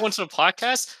people into the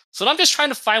podcast. So I'm just trying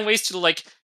to find ways to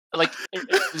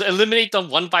eliminate them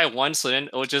one by one. So then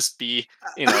it'll just be,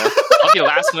 I'll be the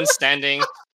last one standing,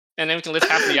 and then we can live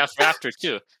happily after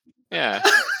too. Yeah.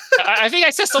 I think I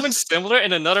said something similar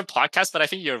in another podcast, but I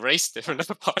think you erased it from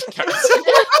another podcast.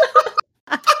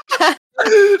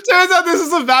 Turns out this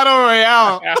is a battle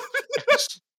royale.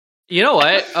 You know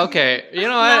what? Okay. You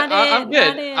know what? Not I'm it,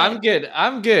 good. not it.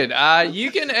 I'm good.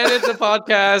 You can edit the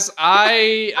podcast.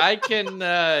 I can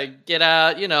get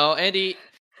out. Andy,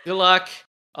 good luck.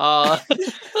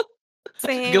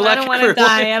 Same. Good I luck, don't want to everyone.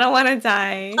 die. I don't want to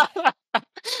die.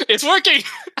 It's working.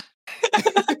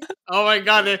 Oh my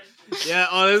god! This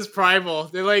is primal.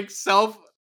 They're like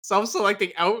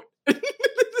self-selecting out.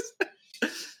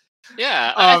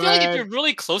 Yeah, Oh, I feel like if man. you're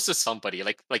really close to somebody,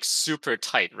 like super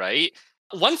tight, right?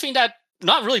 One thing that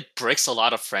not really breaks a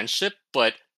lot of friendship,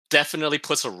 but definitely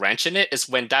puts a wrench in it is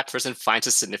when that person finds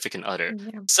a significant other.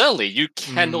 Yeah. Suddenly, you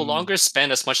can no Mm. longer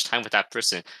spend as much time with that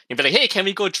person. You'd be like, "Hey, can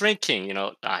we go drinking?"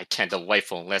 I can't. The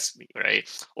wife won't let me, right?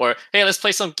 Or, "Hey, let's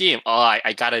play some game." Oh,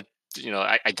 I gotta,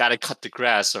 I gotta cut the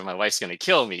grass, or my wife's gonna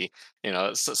kill me.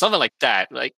 Something like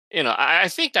that. Like, I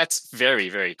think that's very,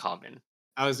 very common.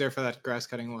 I was there for that grass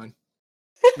cutting one.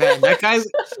 Man, that guy's.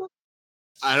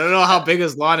 I don't know how big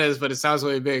his lawn is, but it sounds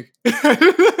really big.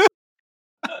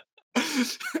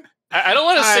 I don't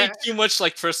want to say I- too much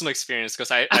like personal experience,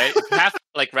 because I have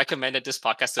like recommended this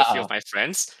podcast to a few Uh-oh. of my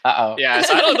friends. Uh-oh. Yeah,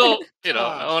 so I don't know. I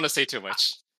Uh. don't want to say too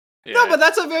much. Yeah. No, but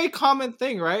that's a very common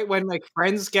thing, right? When like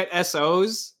friends get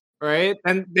SOs, right?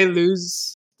 And they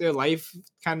lose their life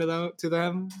kind of to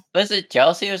them. But is it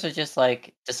jealousy or is it just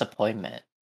like disappointment?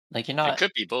 Like you're It not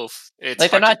could be both. It's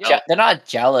like they're hard to not tell. they're not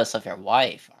jealous of your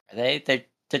wife, are they? They're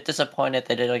disappointed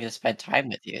that they don't get to spend time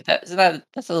with you. That's a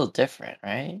little different,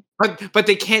 right? But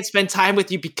they can't spend time with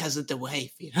you because of the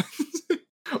wife,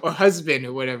 or husband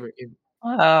or whatever.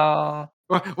 Well,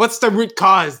 What's the root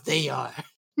cause? They are.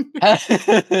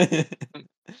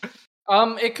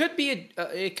 It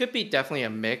could be definitely a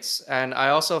mix, and I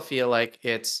also feel like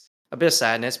it's a bit of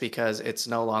sadness because it's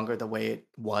no longer the way it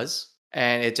was,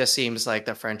 and it just seems like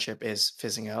the friendship is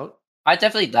fizzing out. I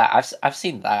definitely I've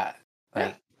seen that,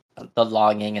 Yeah. like the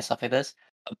longing and stuff like this.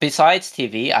 Besides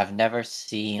TV, I've never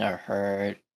seen or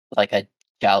heard like a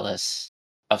jealous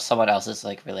of someone else's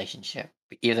like relationship,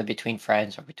 either between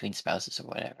friends or between spouses or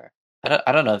whatever.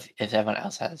 I don't know if everyone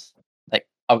else has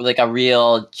like a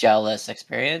real jealous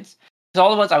experience. Because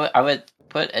all the ones I would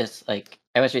put as like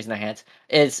everyone's raising their hands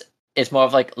is more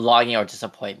of like longing or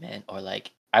disappointment, or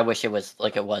like I wish it was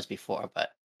like it was before, but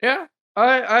Yeah,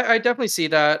 I definitely see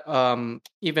that.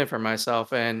 Even for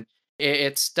myself, and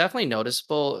it's definitely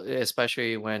noticeable,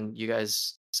 especially when you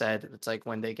guys said it's like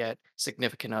when they get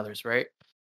significant others, right?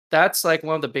 That's like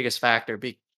one of the biggest factor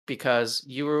because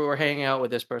you were hanging out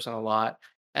with this person a lot,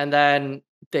 and then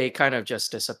they kind of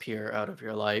just disappear out of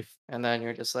your life, and then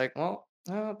you're just like, well,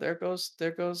 oh, there goes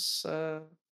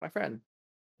my friend.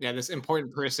 Yeah, this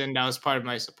important person that was part of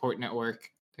my support network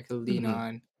I could lean Mhm.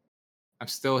 on. I'm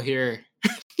still here.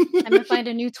 I'm gonna find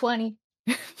a new 20.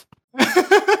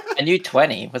 a new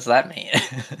 20. What's that mean?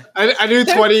 I knew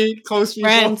 20 close people.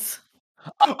 Friends.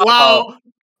 Wow.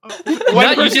 One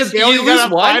you person just- barely you lose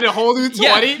gotta one? find a whole new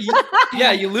 20.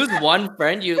 You lose one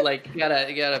friend, you like gotta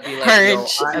be like, yo,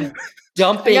 Purge. I'm I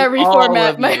dumping gotta all reformat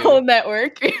of my you. whole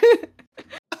network.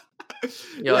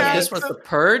 Yo, Yeah, if this was the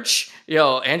purge,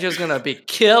 yo, Andrew's gonna be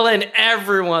killing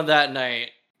everyone that night.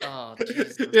 Oh,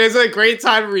 Jesus. It's a great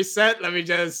time to reset. Let me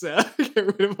just get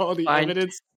rid of all the Fine.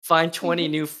 evidence. Find 20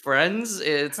 new friends.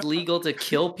 It's legal to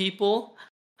kill people.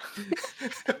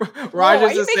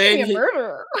 Rogers Whoa, is saying a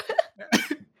murderer?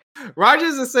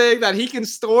 Rogers is saying that he can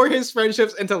store his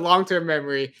friendships into long-term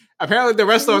memory. Apparently, the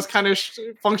rest of us kind of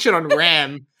function on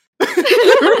RAM.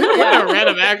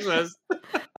 Random access.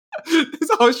 It's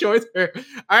all short term.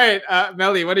 All right,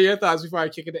 Melly, what are your thoughts before I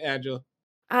kick it to Angel?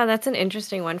 Oh, that's an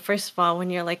interesting one. First of all, when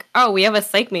you're like, oh, we have a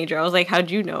psych major, I was like, how'd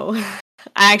you know?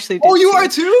 I actually did. Oh, you too. are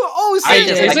too? Oh, I serious?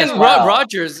 just like Isn't as well.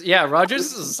 Rogers? Yeah,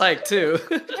 Rogers is psych too.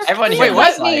 Everyone We here have Wait, was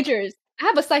what? psych like, majors. I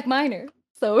have a psych minor,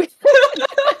 so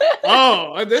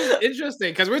Oh, this is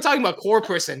interesting because we're talking about core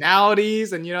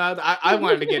personalities, and I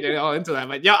wanted to get all into that,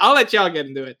 but yeah, I'll let y'all get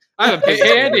into it. I have a Hey, business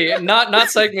hey, major. Andy, not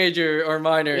psych major or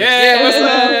minor. Yeah, what's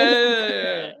up?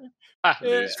 Yeah. Ah, Yeah.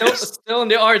 losers. Still in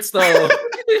the arts though.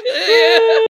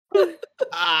 Yeah.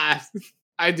 Ah,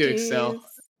 I do excel.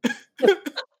 Jeez.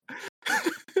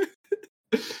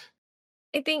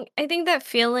 I think that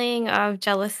feeling of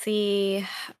jealousy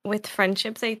with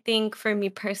friendships, I think for me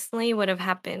personally would have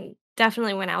happened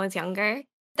definitely when I was younger.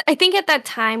 I think at that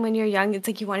time when you're young, it's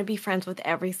like you want to be friends with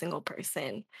every single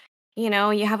person. You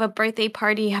have a birthday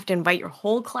party, you have to invite your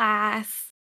whole class.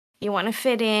 You want to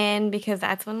fit in because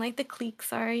that's when like the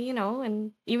cliques are,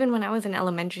 and even when I was in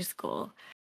elementary school,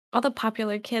 all the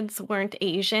popular kids weren't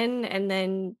Asian, and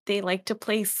then they liked to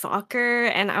play soccer,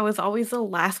 and I was always the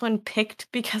last one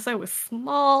picked because I was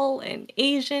small and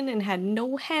Asian and had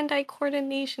no hand-eye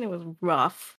coordination. It was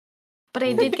rough. But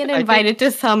I did get I think invited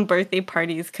to some birthday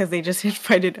parties because they just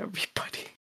invited everybody.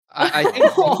 I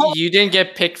think you didn't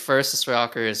get picked first as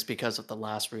rockers because of the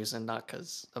last reason, not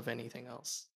because of anything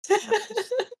else.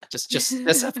 Just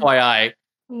FYI.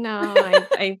 No,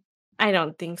 I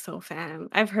don't think so, fam.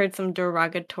 I've heard some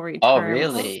derogatory oh, terms.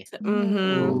 really?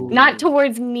 Not Ooh.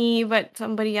 towards me, but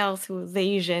somebody else who was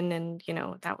Asian, and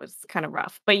that was kind of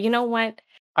rough. But you know what?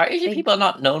 Are Asian They people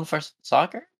not known for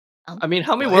soccer? I mean,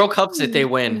 how many What? World Cups did they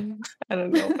win? I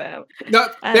don't know, fam. No,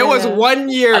 I there don't was know. one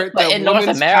year But the in North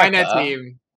women's China America,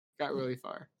 team got really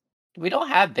far. we don't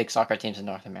have big soccer teams in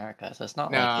North America, so it's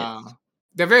not like it's. No,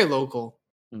 they're very local.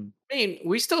 I mean,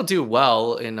 we still do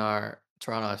well in our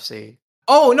Toronto FC.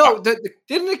 Oh no,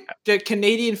 didn't the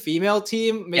Canadian female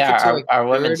team make Yeah, it to like our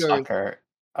women's third or soccer,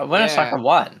 women's yeah? soccer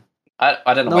won.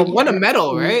 I don't know They what won a year.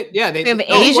 medal, right? Yeah, they We have no,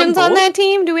 they won Asians on gold. that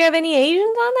team? Do we have any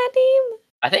Asians on that team?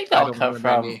 I think they I all don't come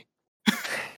remember from any.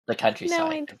 the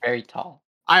countryside. They're very tall.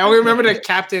 I only remember the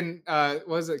captain. What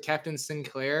was it Captain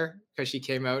Sinclair? Because she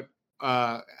came out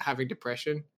having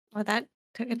depression. Well, that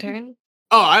took a turn.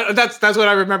 Oh, that's what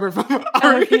I remember from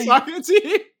our Okay. soccer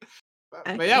team.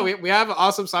 But yeah, Okay. we have an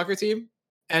awesome soccer team.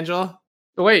 Angela.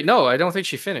 Oh, wait, no, I don't think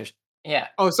she finished. Yeah.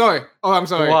 Oh, sorry. Oh, I'm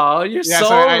sorry. Wow, you're Yeah, so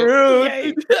sorry,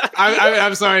 rude.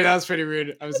 I'm sorry. That was pretty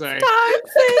rude. I'm sorry.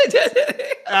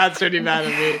 That's pretty bad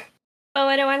of me. But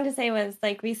what I wanted to say was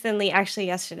like recently, actually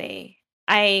yesterday,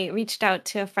 I reached out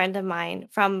to a friend of mine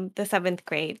from the 7th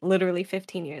grade, literally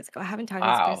 15 years ago. I haven't talked to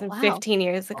this Wow. person Wow. 15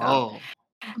 years ago. Oh,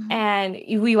 And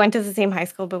we went to the same high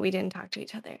school, but we didn't talk to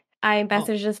each other. I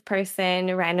messaged this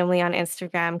person randomly on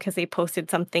Instagram because they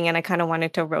posted something and I kind of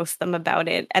wanted to roast them about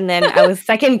it. And then I was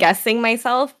second guessing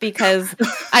myself because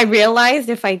I realized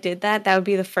if I did that, that would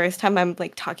be the first time I'm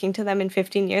like talking to them in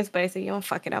 15 years. But I said,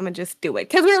 fuck it, I'm gonna just do it.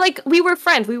 Because we were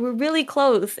friends. We were really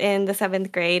close in the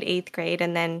 7th grade, 8th grade,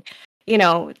 and then,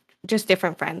 just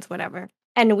different friends, whatever.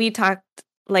 And we talked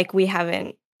like we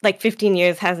haven't, like 15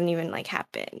 years hasn't even like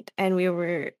happened, and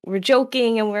we're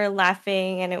joking and we're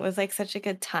laughing, and it was like such a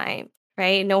good time,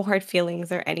 right? No hard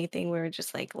feelings or anything. We were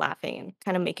just like laughing and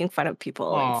kind of making fun of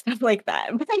people and Aw. stuff like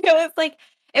that. But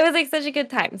it was like such a good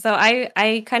time. So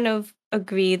I kind of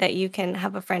agree that you can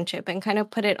have a friendship and kind of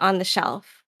put it on the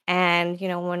shelf, and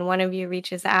when one of you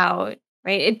reaches out,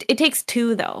 right, it takes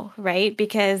two though, right?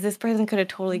 Because this person could have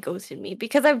totally ghosted me,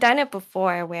 because I've done it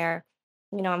before where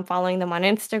I'm following them on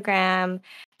Instagram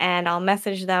and I'll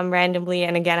message them randomly.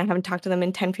 And again, I haven't talked to them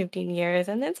in 10, 15 years.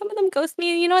 And then some of them ghost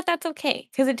me. You know what? That's okay.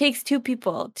 Because it takes two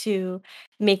people to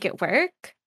make it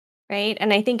work. Right.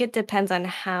 And I think it depends on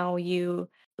how you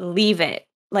leave it,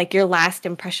 like your last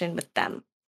impression with them.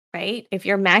 Right. If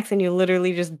you're Max and you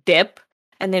literally just dip,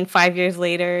 and then 5 years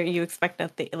later you expect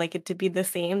nothing like it to be the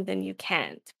same, then you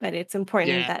can't. But it's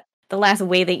important Yeah. that the last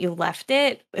way that you left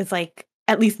it is like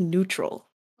at least neutral.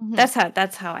 That's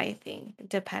how I think. It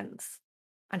depends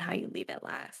on how you leave it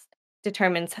last.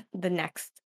 Determines the next.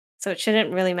 So it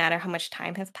shouldn't really matter how much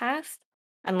time has passed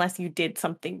unless you did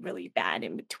something really bad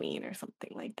in between or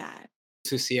something like that.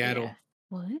 to Seattle. Yeah.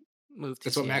 What? Moved to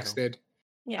That's what Max Seattle. did.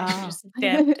 Yeah, she Oh. just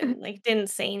dipped and like didn't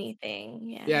say anything.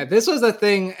 Yeah. Yeah, this was the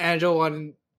thing Angela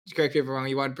wanted, correct me if I'm wrong,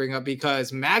 you want to bring up,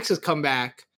 because Max has come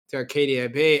back to Arcadia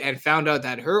Bay and found out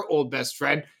that her old best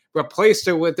friend replaced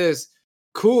her with this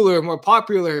cooler, more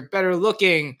popular, better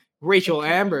looking Rachel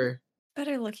Amber.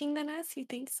 Better looking than us, you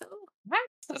think so?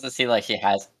 Doesn't seem like she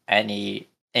has any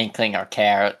inkling or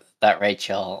care that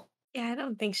Rachel Yeah, I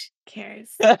don't think she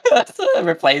cares.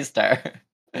 replaced her.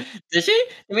 Did she?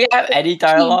 Do we have any She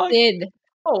dialogue? did.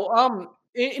 Oh,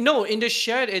 no, in the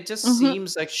shed, it just Mhm.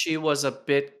 seems like she was a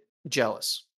bit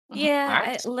jealous. Yeah,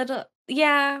 Max? a little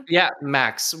Yeah. Yeah,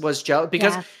 Max was jealous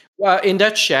because Yeah. in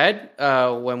that shed,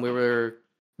 when we were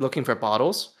looking for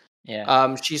bottles,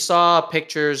 Yeah. she saw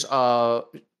pictures of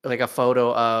like a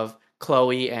photo of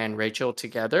Chloe and Rachel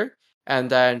together, and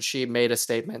then she made a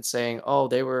statement saying, "Oh,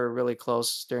 they were really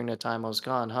close during the time I was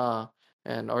gone, huh?"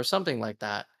 And or something like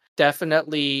that.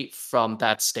 Definitely from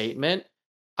that statement,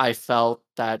 I felt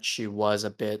that she was a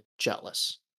bit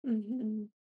jealous Mhm. Yeah.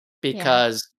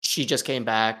 because she just came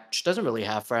back. She doesn't really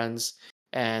have friends,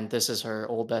 and this is her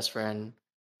old best friend,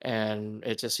 and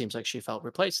it just seems like she felt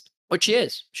replaced. Which she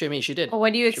is. She I mean, she did. Well,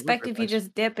 what do you She was expect if you replaced.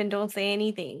 just dip and don't say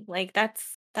anything? Like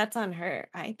that's on her,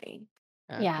 I think.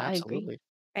 Yeah, I agree. Absolutely.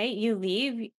 Right? You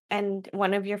leave and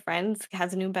one of your friends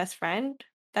has a new best friend.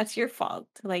 That's your fault.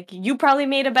 Like you probably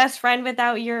made a best friend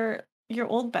without your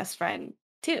old best friend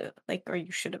too. Like or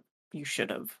you should have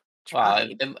Well,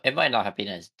 tried. it might not have been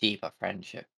as deep a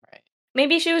friendship, right?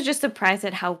 Maybe she was just surprised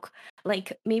at how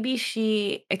like maybe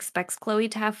she expects Chloe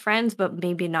to have friends, but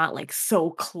maybe not like so So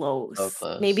close.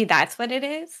 close. Maybe that's what it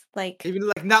is. Like Even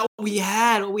like not what we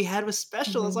had. What we had was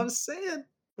special. That's what Mhm. I'm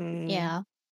saying. Yeah.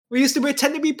 We used to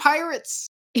pretend to be pirates.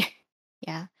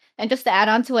 Yeah. And just to add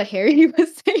on to what Harry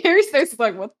was saying, Harry's face is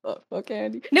like, what the fuck,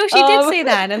 Andy? No, she did say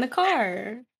that in the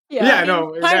car. Yeah, Yeah.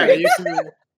 no, that Pirate. used to be.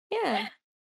 Yeah.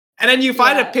 And then you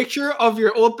find a Yeah. picture of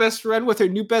your old best friend with her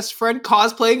new best friend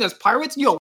cosplaying as pirates.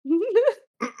 Yo,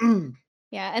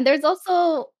 Yeah, and there's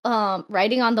also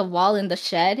writing on the wall in the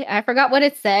shed. I forgot what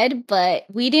it said, but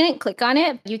we didn't click on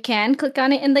it. You can click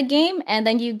on it in the game, and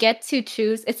then you get to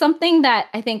choose. It's something that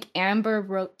I think Amber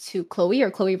wrote to Chloe,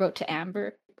 or Chloe wrote to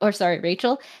Amber, or sorry,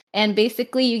 Rachel. And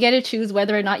basically, you get to choose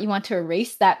whether or not you want to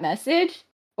erase that message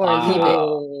or leave it.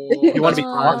 Wow. You want to be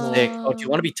That's toxic. Oh, do you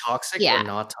want to Oh. be toxic or Yeah.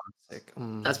 not toxic?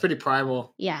 That's pretty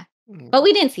primal. Yeah, Mm. but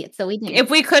we didn't see it, so we didn't. If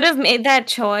we could have made that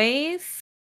choice,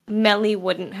 Melly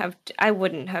wouldn't have. I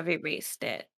wouldn't have erased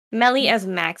it. Melly as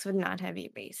Max would not have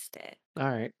erased it. All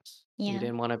right. You Yeah.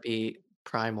 didn't want to be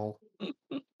primal.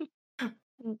 Okay.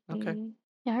 Mm-mm.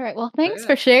 Yeah, all right. Well, thanks yeah.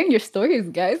 for sharing your stories,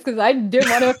 guys, because I didn't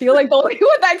want to feel like the only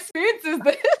one that experiences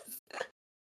this.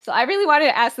 So I really wanted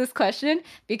to ask this question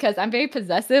because I'm very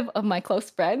possessive of my close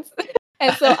friends.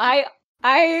 And so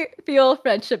I feel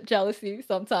friendship jealousy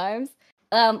sometimes.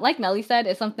 Like Melly said,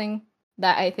 it's something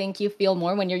that I think you feel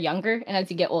more when you're younger, and as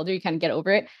you get older, you kind of get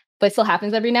over it. But it still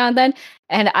happens every now and then.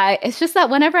 And it's just that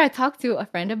whenever I talk to a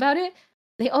friend about it,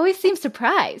 they always seem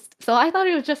surprised. So I thought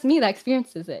it was just me that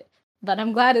experiences it. But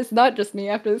I'm glad it's not just me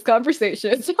after this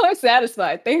conversation. So I'm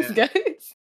satisfied. Thanks, Yeah.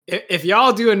 guys. If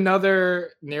y'all do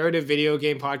another narrative video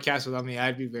game podcast without me,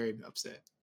 I'd be very upset.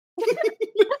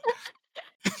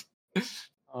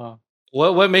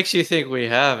 What makes you think we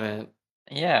haven't?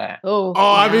 Yeah. Oh,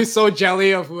 Oh, I'd yeah. be so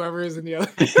jelly of whoever is in the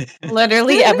other.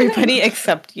 Literally everybody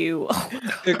except you.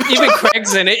 Even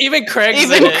Craig's in it. Even Craig's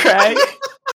Even in it. Craig.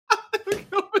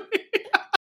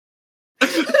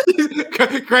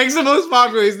 Craig's the most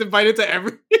popular. He's invited to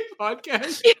every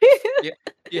podcast.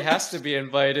 He has to be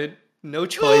invited. No Oh,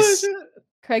 choice. shit.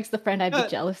 Craig's the friend I'd be Yeah.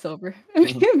 jealous over. And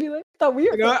he'd be like, thought we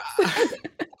were You know, friends."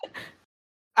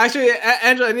 actually,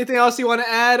 Angela, anything else you want to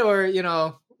add, or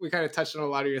we kind of touched on a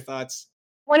lot of your thoughts.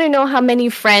 Want to know how many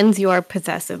friends you are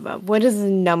possessive of? What is the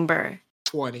number?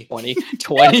 20.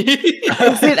 20.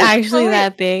 Is it actually Probably-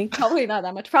 that big? Probably not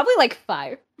that much. Probably like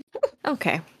 5.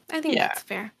 Okay, I think Yeah. that's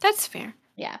fair. That's fair.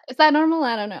 Yeah. Is that normal?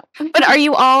 I don't know. But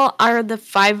are the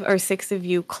 5 or 6 of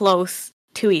you close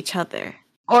to each other,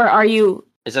 or are you?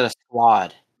 Is it a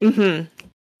squad? Mm-hmm.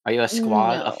 Are you a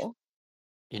squad? No.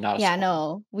 You're not a Yeah, squad.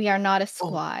 no. We are not a Oh.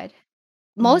 squad.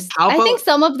 Most How I think about-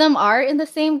 some of them are in the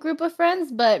same group of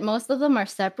friends, but most of them are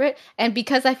separate. And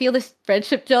because I feel this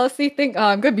friendship jealousy thing,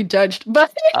 I'm gonna be judged.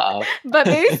 But Uh-oh. but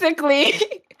basically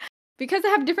because I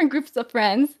have different groups of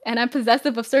friends and I'm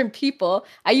possessive of certain people,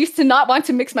 I used to not want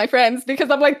to mix my friends because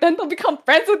I'm like, then they'll become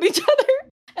friends with each other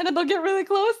and then they'll get really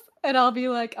close and I'll be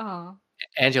like, oh.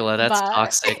 Angela, that's Bye.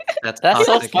 toxic. That's That's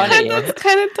so toxic. funny. Angela. That's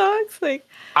kind of toxic.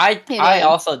 I is.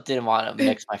 also didn't want to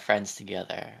mix my friends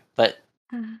together, but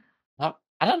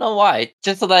I don't know why.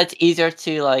 Just so that it's easier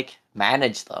to like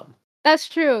manage them. That's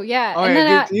true, yeah. Oh, and yeah,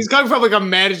 then dude, he's coming from like a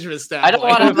management staff. I don't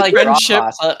want to like friendship-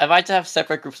 drama. So if I have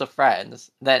separate groups of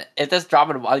friends, then if there's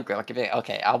drama in one group, I can be like,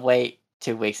 okay, I'll wait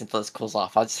 2 weeks until this cools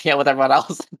off. I'll just hang out with everyone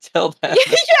else until then.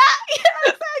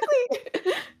 yeah,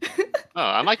 exactly. Oh,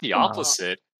 I'm like the Oh.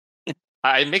 opposite.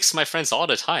 I mix my friends all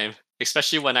the time,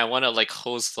 especially when I want to like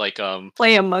host like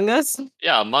Play Among Us.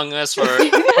 Among Us or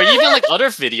even like other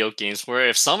video games where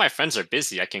if some of my friends are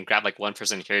busy, I can grab like one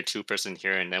person here, 2 person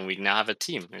here, and then we now have a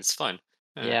team. It's fun.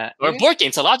 Yeah. Or board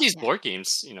games. A lot of these Yeah. board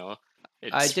games,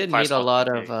 I did meet a lot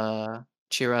of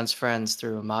Chiran's friends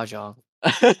through Mahjong.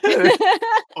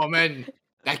 Oh man,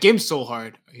 that game's so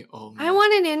hard. Oh man. I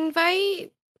want an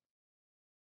invite.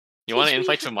 You want to Teach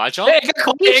me invite how- to Mahjong? Hey, it got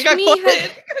quiet, it Teach got me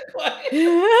quiet,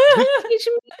 it Teach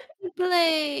me how to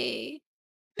play.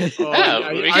 Oh, Yeah,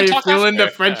 are, we are can you talk feeling the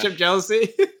after, friendship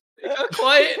jealousy? got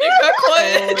quiet. It got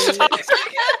quiet.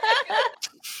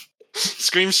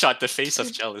 Screenshot the face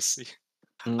of jealousy.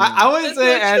 I would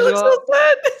say, Angelo.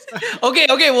 Okay,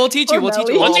 we'll teach you. Poor We'll teach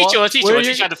Melly. you. We'll teach you, we'll teach you, we're- we'll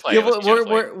teach you how to play, yeah, we'll teach you how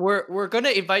to play. we're gonna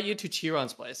invite you to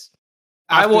Chiron's place.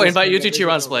 I after will this invite you to pandemic is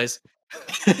Chiron's over. place.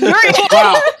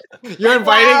 Wow, you're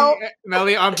inviting Wow.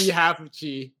 Melly on behalf of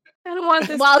Chi. I don't want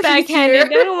this While he's backhanded.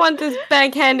 here. I don't want this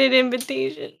backhanded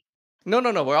invitation. No,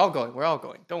 we're all going. We're all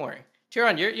going. Don't worry.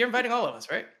 Chiron, you're inviting all of us,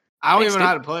 right? I don't Thanks, even know dude.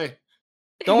 how to play.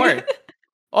 Don't worry.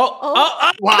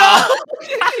 Oh, Wow.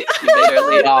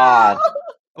 Literally on.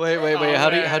 Wait. Oh, How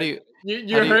man. do you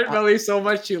You How do you- hurt Melly so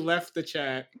much you left the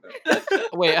chat.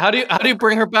 wait? How do you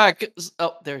bring her back?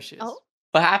 Oh, there she is. Oh.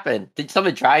 What happened? Did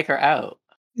someone drag her out?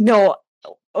 No.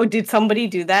 Oh, did somebody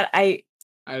do that? I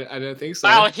don't think so.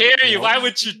 Wow, Harry, No. why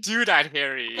would you do that,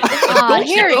 Harry? Aw,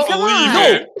 Harry, Don't come believe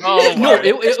on. it. Oh No, my.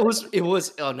 it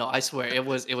was. Oh no, I swear it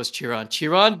was Chiron.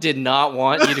 Chiron did not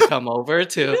want you to come over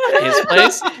to his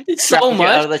place so Dragged you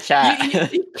out of much. the chat.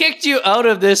 He kicked you out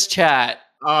of this chat.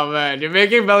 Oh man, you're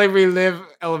making Melly relive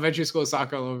elementary school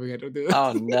soccer all over again. Don't do that.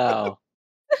 Oh no.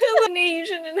 I'm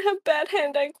Asian and have bad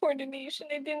hand-eye coordination.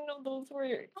 I didn't know those were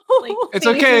like It's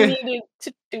things okay. you needed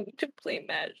to do to play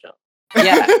Mahjong.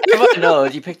 Yeah, everyone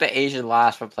knows you picked the Asian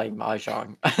last for playing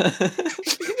Mahjong.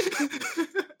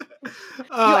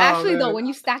 Oh, Actually, though, man. when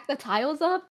you stack the tiles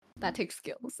up, that takes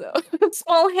skill. So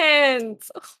Small hands.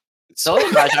 The only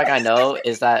Mahjong I know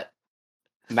is that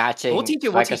matching We'll teach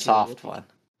you, we'll teach you, we'll Microsoft teach you. one.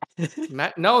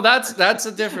 No, that's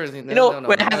a different thing. You know, No,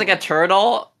 when it has like a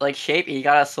turtle like shape, and you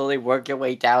gotta slowly work your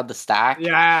way down the stack.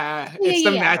 Yeah, it's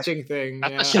the Yeah. matching thing.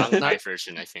 That's Yeah. the Shanghai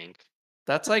version, I think.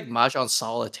 that's like Mahjong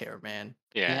Solitaire, man.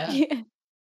 Yeah. yeah.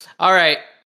 All right,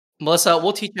 Melissa,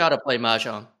 we'll teach you how to play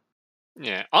Mahjong.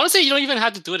 Yeah. Honestly, you don't even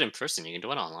have to do it in person. You can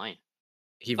do it online.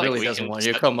 He Like, really we doesn't can want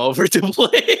you to set- come over to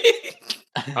play.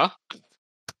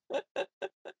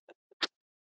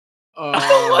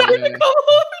 Oh, man.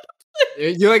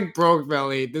 You like broke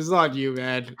Melly. This is on you,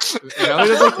 man. Melly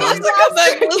doesn't come. Come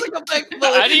back, Melissa, come back.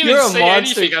 I didn't You're even a say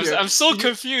monster anything. here. I'm so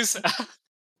confused.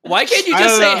 Why can't you I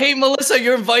just don't say, know. "Hey, Melissa,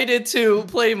 you're invited to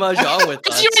play Mahjong with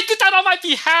Because us"? you already did that on my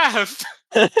behalf.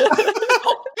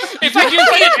 In fact, you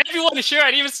invited everyone here. I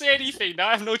didn't even say anything. Now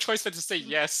I have no choice but to say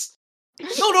yes.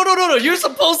 No. You're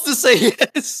supposed to say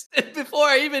yes before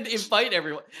I even invite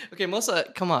everyone. Okay, Melissa,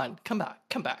 come on, come back.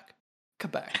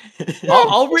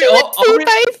 I'll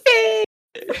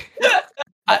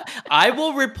I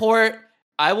will report.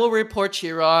 I will report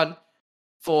Chiron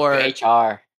for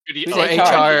HR. Goody- Who's oh,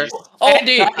 HR? HR. Oh,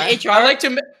 Andy, can I be HR?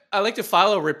 I like to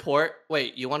file a report.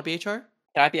 Wait, you want to be HR?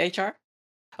 Can I be HR?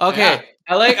 Okay,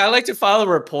 I like to file a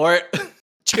report.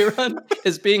 Chiron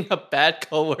is being a bad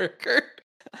coworker.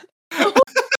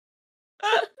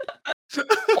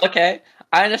 Okay,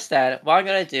 I understand. What I'm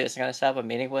gonna do is I'm gonna set up a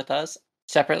meeting with us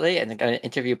separately, and I'm gonna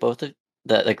interview both of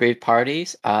the agreed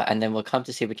parties, and then we'll come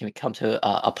to see if we can come to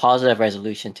a positive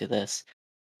resolution to this.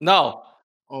 No,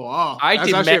 Oh wow, I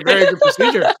that's actually a demand- very good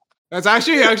procedure. That's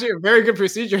actually a very good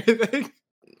procedure. I think.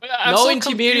 I'm no so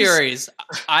intermediaries.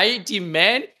 I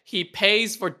demand he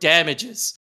pays for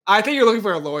damages. I think you're looking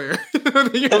for a lawyer. I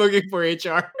think you're looking for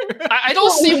HR. confused. I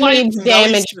don't see why needs Melly's-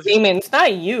 damage payments,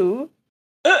 not you.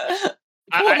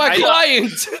 For my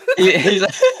client. He's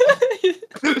like, She's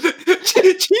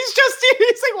just here.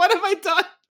 He's like, what have I done?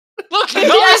 Look,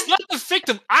 Melly's not the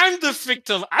victim. I'm the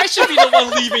victim. I should be the one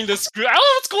leaving this group. I don't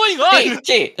know what's going on.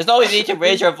 Gee, there's no need to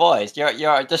raise your voice.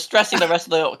 You're distressing the rest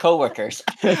of the coworkers.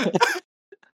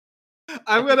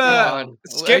 I'm Come gonna on.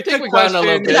 skip I think the we got a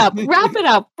little question. Wrap it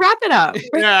up. Wrap it up.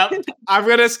 Yeah, I'm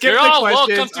gonna skip You're the all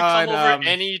welcome questions to come on. over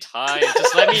anytime.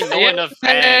 Just let me know in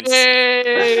advance.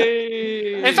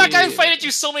 In fact, I invited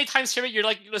you so many times, Harry. You're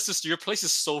like, listen, your place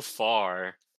is so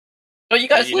far. Oh, you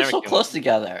guys you live never so came close over.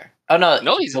 together. Oh no,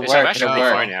 No, he's the actually work, the really no.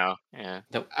 far work. now. Yeah.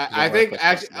 I The think work was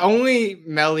actually close enough. only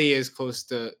Melly is close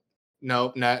to.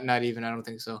 Nope, not even. I don't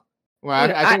think so. Well,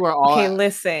 Dude, I think we're all. Okay,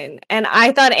 listen. And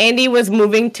I thought Andy was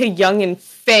moving to Young and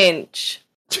Finch.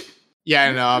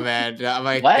 Yeah, no, man. I'm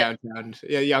like What? downtown.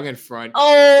 Yeah, Young in front.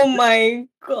 Oh my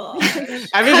god.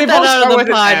 I mean, they Cut that both out start of with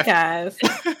the an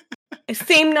F. podcast.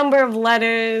 Same number of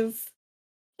letters.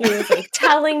 He was like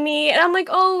telling me, and I'm like,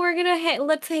 "Oh, we're gonna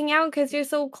let's hang out because you're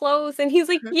so close." And he's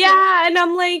like, "Yeah," and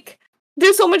I'm like,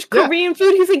 "There's so much Yeah. Korean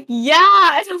food." He's like,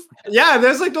 "Yeah," and I'm Yeah,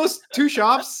 there's like those two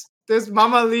shops There's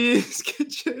Mama Lee's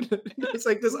kitchen. It's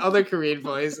like this other Korean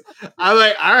place. I'm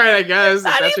like, all right, I guess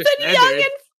Thought that's he your said Young standard.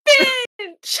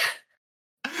 and Finch.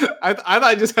 I thought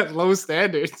I just had low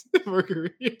standards for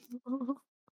Korean.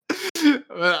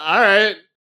 But all right,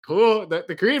 cool.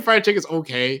 The Korean fried chicken is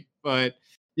okay, but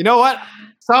you know what?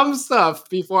 Some stuff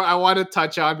before I want to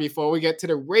touch on before we get to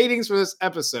the ratings for this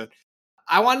episode.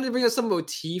 I wanted to bring up some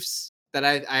motifs that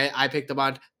I picked up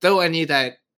on, though any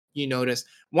that you noticed.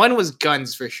 One was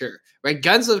guns for sure, right?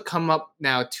 Guns have come up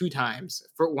now 2 times.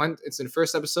 For one, it's in the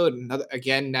first episode, another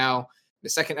again now the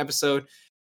second episode.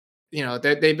 You know,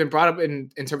 they've been brought up in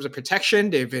terms of protection.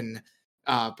 They've been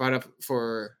brought up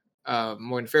for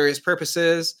more nefarious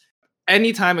purposes.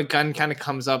 Anytime a gun kind of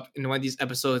comes up in one of these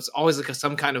episodes, always like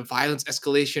some kind of violence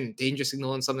escalation, danger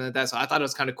signal, and something like that. So I thought it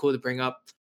was kind of cool to bring up.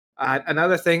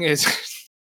 Another thing is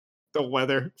the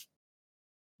weather.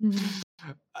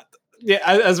 Yeah,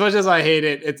 as much as I hate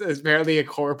it, it's barely a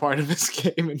core part of this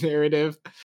game and narrative.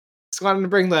 Just wanted to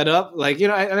bring that up. Like, you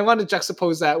know, I wanted to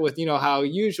juxtapose that with, you know, how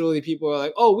usually people are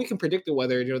like, oh, we can predict the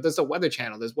weather. You know, there's a weather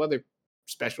channel, there's weather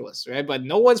specialists, right? But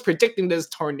no one's predicting this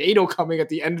tornado coming at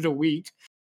the end of the week.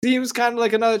 Seems kind of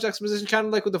like another juxtaposition, kind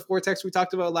of like with the vortex we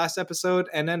talked about last episode.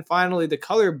 And then finally, the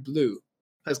color blue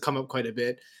has come up quite a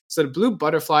bit. So the blue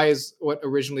butterfly is what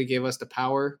originally gave us the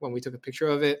power when we took a picture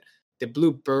of it. The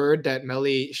blue bird that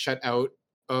Melly shut out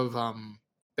of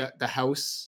the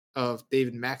house of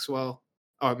David Maxwell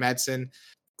or Madsen.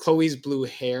 Chloe's blue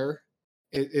hair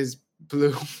is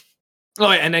blue. Oh,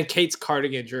 and then Kate's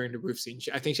cardigan during the roof scene.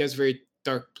 I think she has a very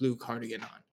dark blue cardigan on.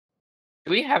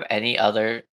 Do we have any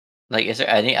other like? Is there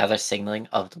any other signaling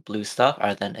of the blue stuff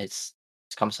other than its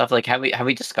scum stuff? Like, have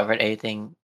we discovered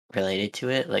anything related to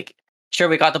it? Like, sure,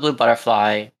 we got the blue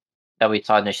butterfly that we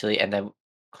saw initially, and then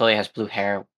Chloe has blue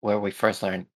hair where we first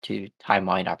learned to time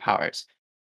mine our powers.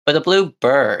 But the blue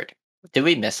bird, did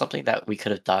we miss something that we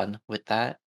could have done with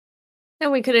that?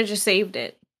 Then we could have just saved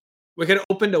it. We could have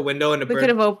opened the window and the We bird could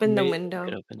have opened the may- window.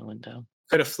 Could open the window.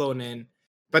 could have flown in.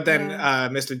 But then Yeah.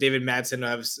 Mr. David Madsen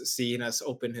has seen us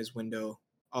open his window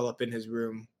all up in his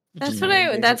room. That's Mhm. what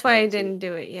Things that's like why I that, too. didn't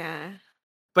do it, yeah.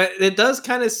 But it does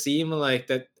kind of seem like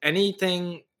that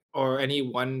anything or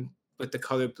anyone with the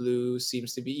color blue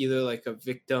seems to be either like a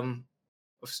victim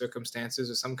of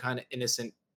circumstances or some kind of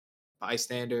innocent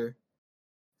bystander.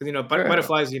 'Cause, you know, Sure.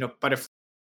 butterflies, you know,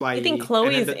 butterfly. You think and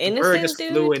Chloe's then the bird innocent, just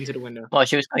flew dude? into the window. Well,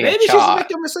 she was going Maybe to she's a shot.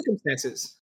 victim of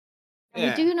circumstances.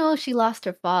 Yeah, We do know she lost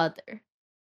her father.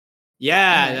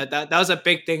 yeah, Right. that was a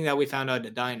big thing that we found out at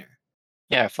the diner.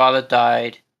 Yeah, her father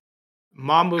died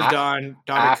Mom moved Af- on,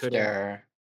 daughter couldn't. after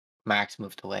Max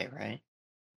moved away, right?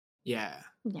 Yeah.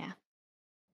 Yeah.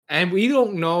 And we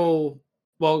don't know.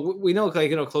 Well, we know, like,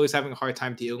 you know, Chloe's having a hard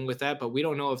time dealing with that, but we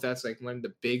don't know if that's like one of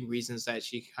the big reasons that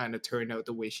she kind of turned out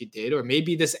the way she did, or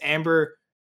maybe this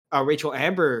Rachel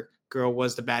Amber girl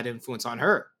was the bad influence on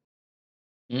her.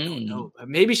 I don't know.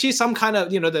 Maybe she's some kind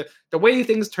of, you know, the way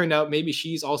things turned out. Maybe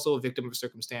she's also a victim of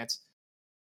circumstance.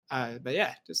 But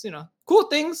yeah, just, you know, cool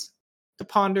things to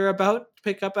ponder about, to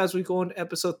pick up as we go into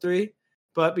episode 3.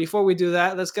 But before we do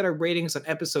that, let's get our ratings on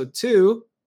episode 2.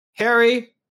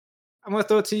 Harry, I'm gonna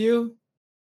throw it to you.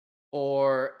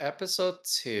 For episode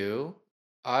 2,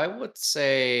 I would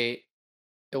say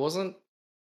it wasn't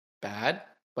bad,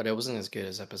 but it wasn't as good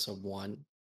as episode 1.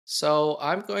 So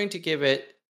I'm going to give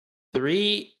it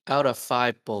 3 out of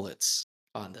 5 bullets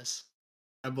on this.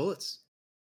 5 bullets.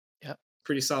 Yep.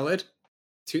 Pretty solid.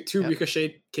 Two Yep.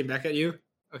 ricochet came back at you.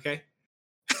 Okay.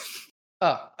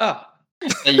 Oh.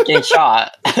 So you get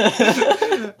shot.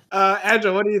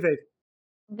 Angela, what do you think?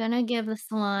 I'm gonna give this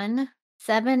one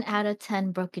 7 out of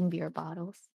 10 broken beer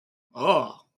bottles.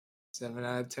 Oh, 7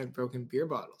 out of 10 broken beer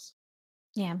bottles.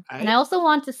 Yeah. I- And I also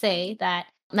want to say that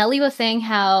Melly was saying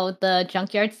how the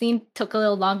junkyard scene took a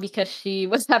little long because she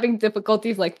was having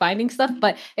difficulties like finding stuff,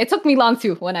 but it took me long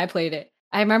too when I played it.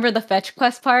 I remember the fetch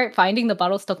quest part, finding the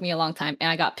bottles took me a long time, and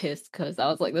I got pissed because I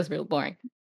was like, this is real boring.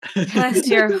 Bless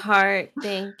your heart.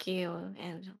 Thank you,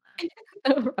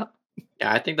 Angela.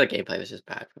 Yeah, I think the gameplay was just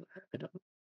bad for that.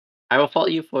 I will fault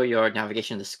you for your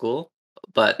navigation to school,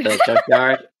 but the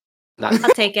junkyard, not. I'll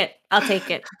take it. I'll take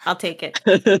it. I'll take it.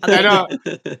 I know.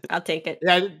 I'll take it.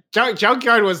 Yeah,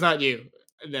 Junkyard was not you.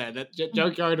 Yeah,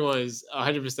 Junkyard was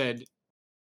 100%.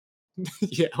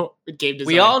 Yeah, game design.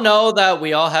 We all know that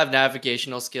we all have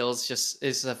navigational skills, just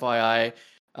as FYI.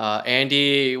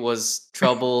 Andy was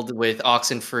troubled with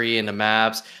Oxenfree in the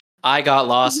maps. I got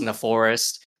lost in the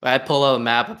forest. I pull out a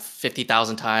map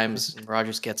 50,000 times, and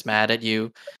Rogers gets mad at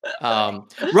you.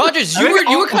 Rogers,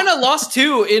 you were kind of lost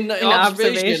too in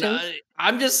observation. observations.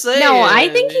 I'm just saying. No, I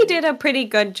think he did a pretty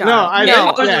good job. I Your think-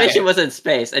 observation was in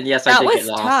space, and yes, I That did was get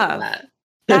lost tough. in that.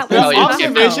 That The was No, tough,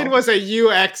 observation though. was a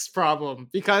UX problem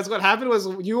because what happened was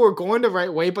you were going the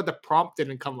right way, but the prompt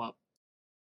didn't come up.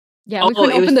 Yeah, we Oh,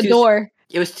 couldn't it was open the too- door.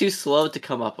 It was too slow to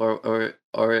come up, or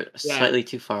slightly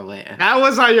too far away. That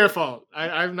was not your fault.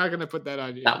 I'm not gonna put that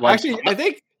on you. That one Actually, fault. I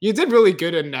think you did really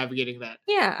good in navigating that.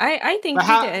 Yeah, I think But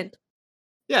you how- did.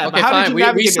 Yeah, Okay, but how fine. did you We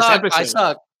navigate this suck. episode? I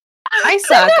suck. I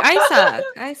suck. I suck.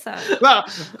 I suck. Well,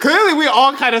 clearly we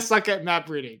all kind of suck at map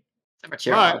reading. But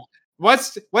you're But wrong.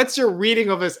 what's your reading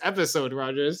of this episode,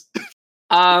 Rogers?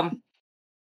 I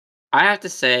have to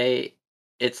say,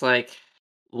 it's like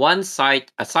a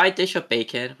side dish of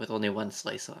bacon with only one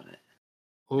slice on it.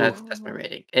 That's my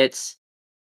rating. It's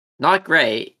not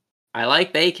great. I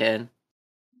like bacon,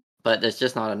 but there's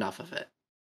just not enough of it.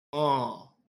 Oh.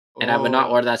 And I would not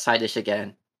order that side dish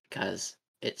again because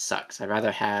it sucks. I'd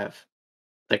rather have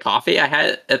the coffee I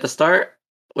had at the start,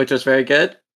 which was very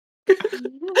good. I'm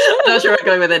not sure where I'm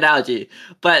going with the analogy,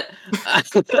 but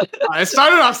It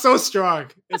started off so strong.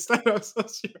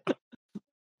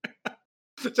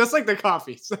 Just like the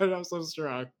coffee. Started off so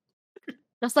strong.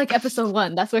 That's like episode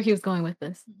 1. That's where he was going with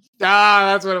this.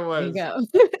 That's what it There was. you go.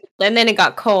 And then it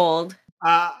got cold.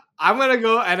 I'm gonna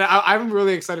go, and I'm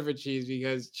really excited for Cheese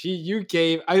because you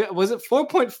gave. Was it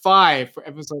 4.5 for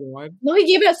episode 1? No, he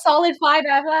gave it a solid 5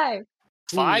 out of 5.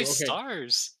 5 okay.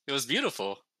 stars. It was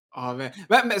beautiful. Oh man!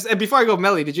 And before I go,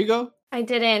 Melly, did you go? I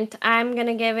didn't. I'm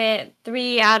gonna give it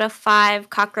 3 out of 5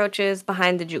 cockroaches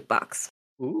behind the jukebox.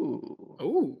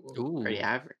 Ooh, pretty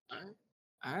average.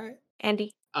 all right.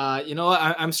 Andy. You know what?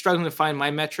 I'm struggling to find my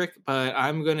metric, but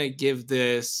I'm gonna give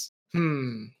this.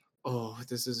 Oh,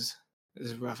 this is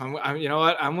rough. You know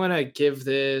what? I'm gonna give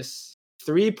this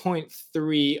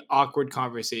 3.3 awkward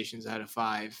conversations out of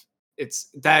 5. It's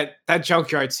that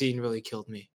junkyard scene really killed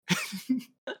me.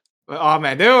 Oh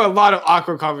man, there were a lot of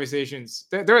awkward conversations.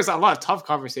 There was a lot of tough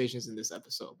conversations in this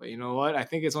episode, but you know what? I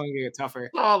think it's only gonna get tougher.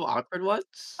 All awkward ones.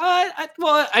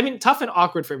 Well, I mean, tough and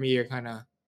awkward for me are kind of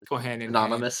go hand in hand.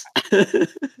 Anonymous.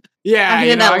 Yeah, I you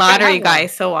mean, know, that I can't lottery have guy one.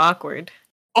 is so awkward.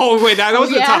 Oh wait, that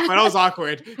wasn't Yeah. tough, but that was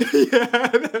awkward. Yeah,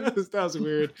 that was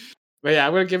weird. But yeah,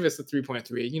 I'm gonna give this a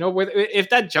 3.3. You know, if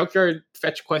that junkyard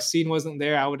fetch quest scene wasn't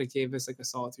there, I would have gave this like a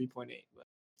solid 3.8. But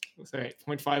it's all right,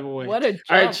 0.5 away. What a jump.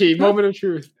 All right, Chi, moment of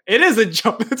truth. It is a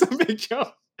jump. It's a big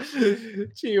jump.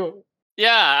 Chi,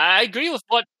 Yeah, I agree with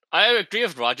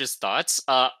Roger's thoughts.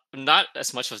 Not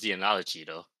as much of the analogy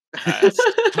though. I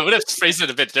would have phrased it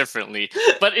a bit differently.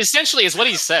 But essentially, it's what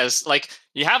he says. Like,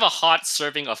 you have a hot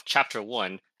serving of chapter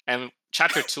 1, and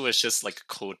chapter 2 is just like a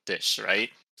cold dish, right?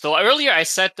 So earlier I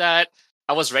said that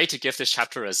I was ready to give this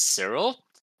chapter a 0.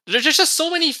 There's just so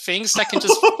many things that can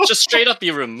just straight up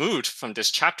be removed from this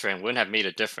chapter and wouldn't have made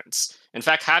a difference. In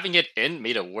fact, having it in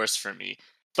made it worse for me.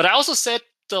 But I also said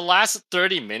the last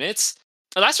 30 minutes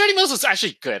was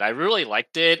actually good. I really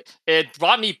liked it. It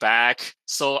brought me back.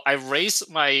 So I raised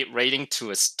my rating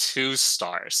to 2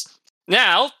 stars.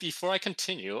 Now, before I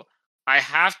continue, I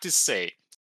have to say,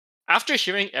 after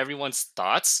hearing everyone's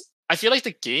thoughts, I feel like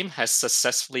the game has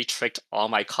successfully tricked all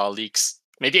my colleagues,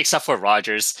 maybe except for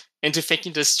Rogers, into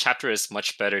thinking this chapter is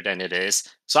much better than it is.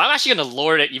 So I'm actually going to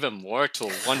lower it even more to a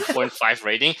 1.5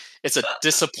 rating. It's a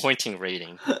disappointing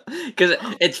rating. Because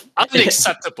it's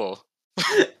Unacceptable.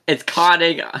 it's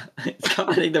conning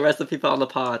the rest of the people on the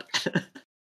pod.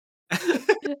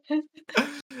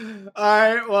 All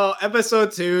right, well,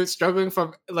 episode 2, struggling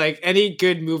from like any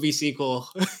good movie sequel.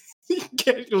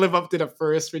 Can't live up to the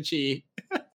first for Chi.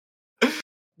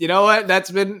 You know what?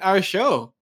 That's been our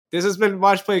show. This has been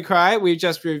Watch Play Cry. We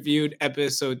just reviewed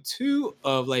episode 2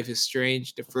 of Life is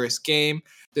Strange, the first game.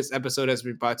 This episode has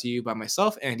been brought to you by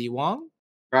myself, Andy Wong.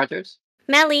 Rogers?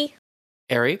 Melly.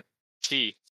 Harry.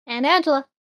 Gee. And Angela.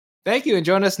 Thank you, and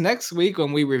join us next week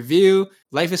when we review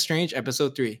Life is Strange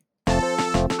episode 3.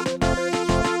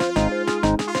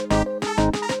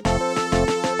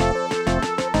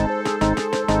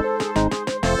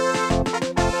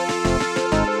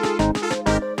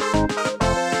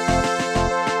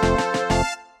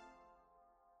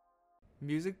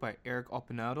 Music by Eric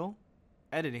Opinato,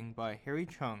 editing by Harry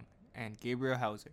Chung and Gabriel Hauser.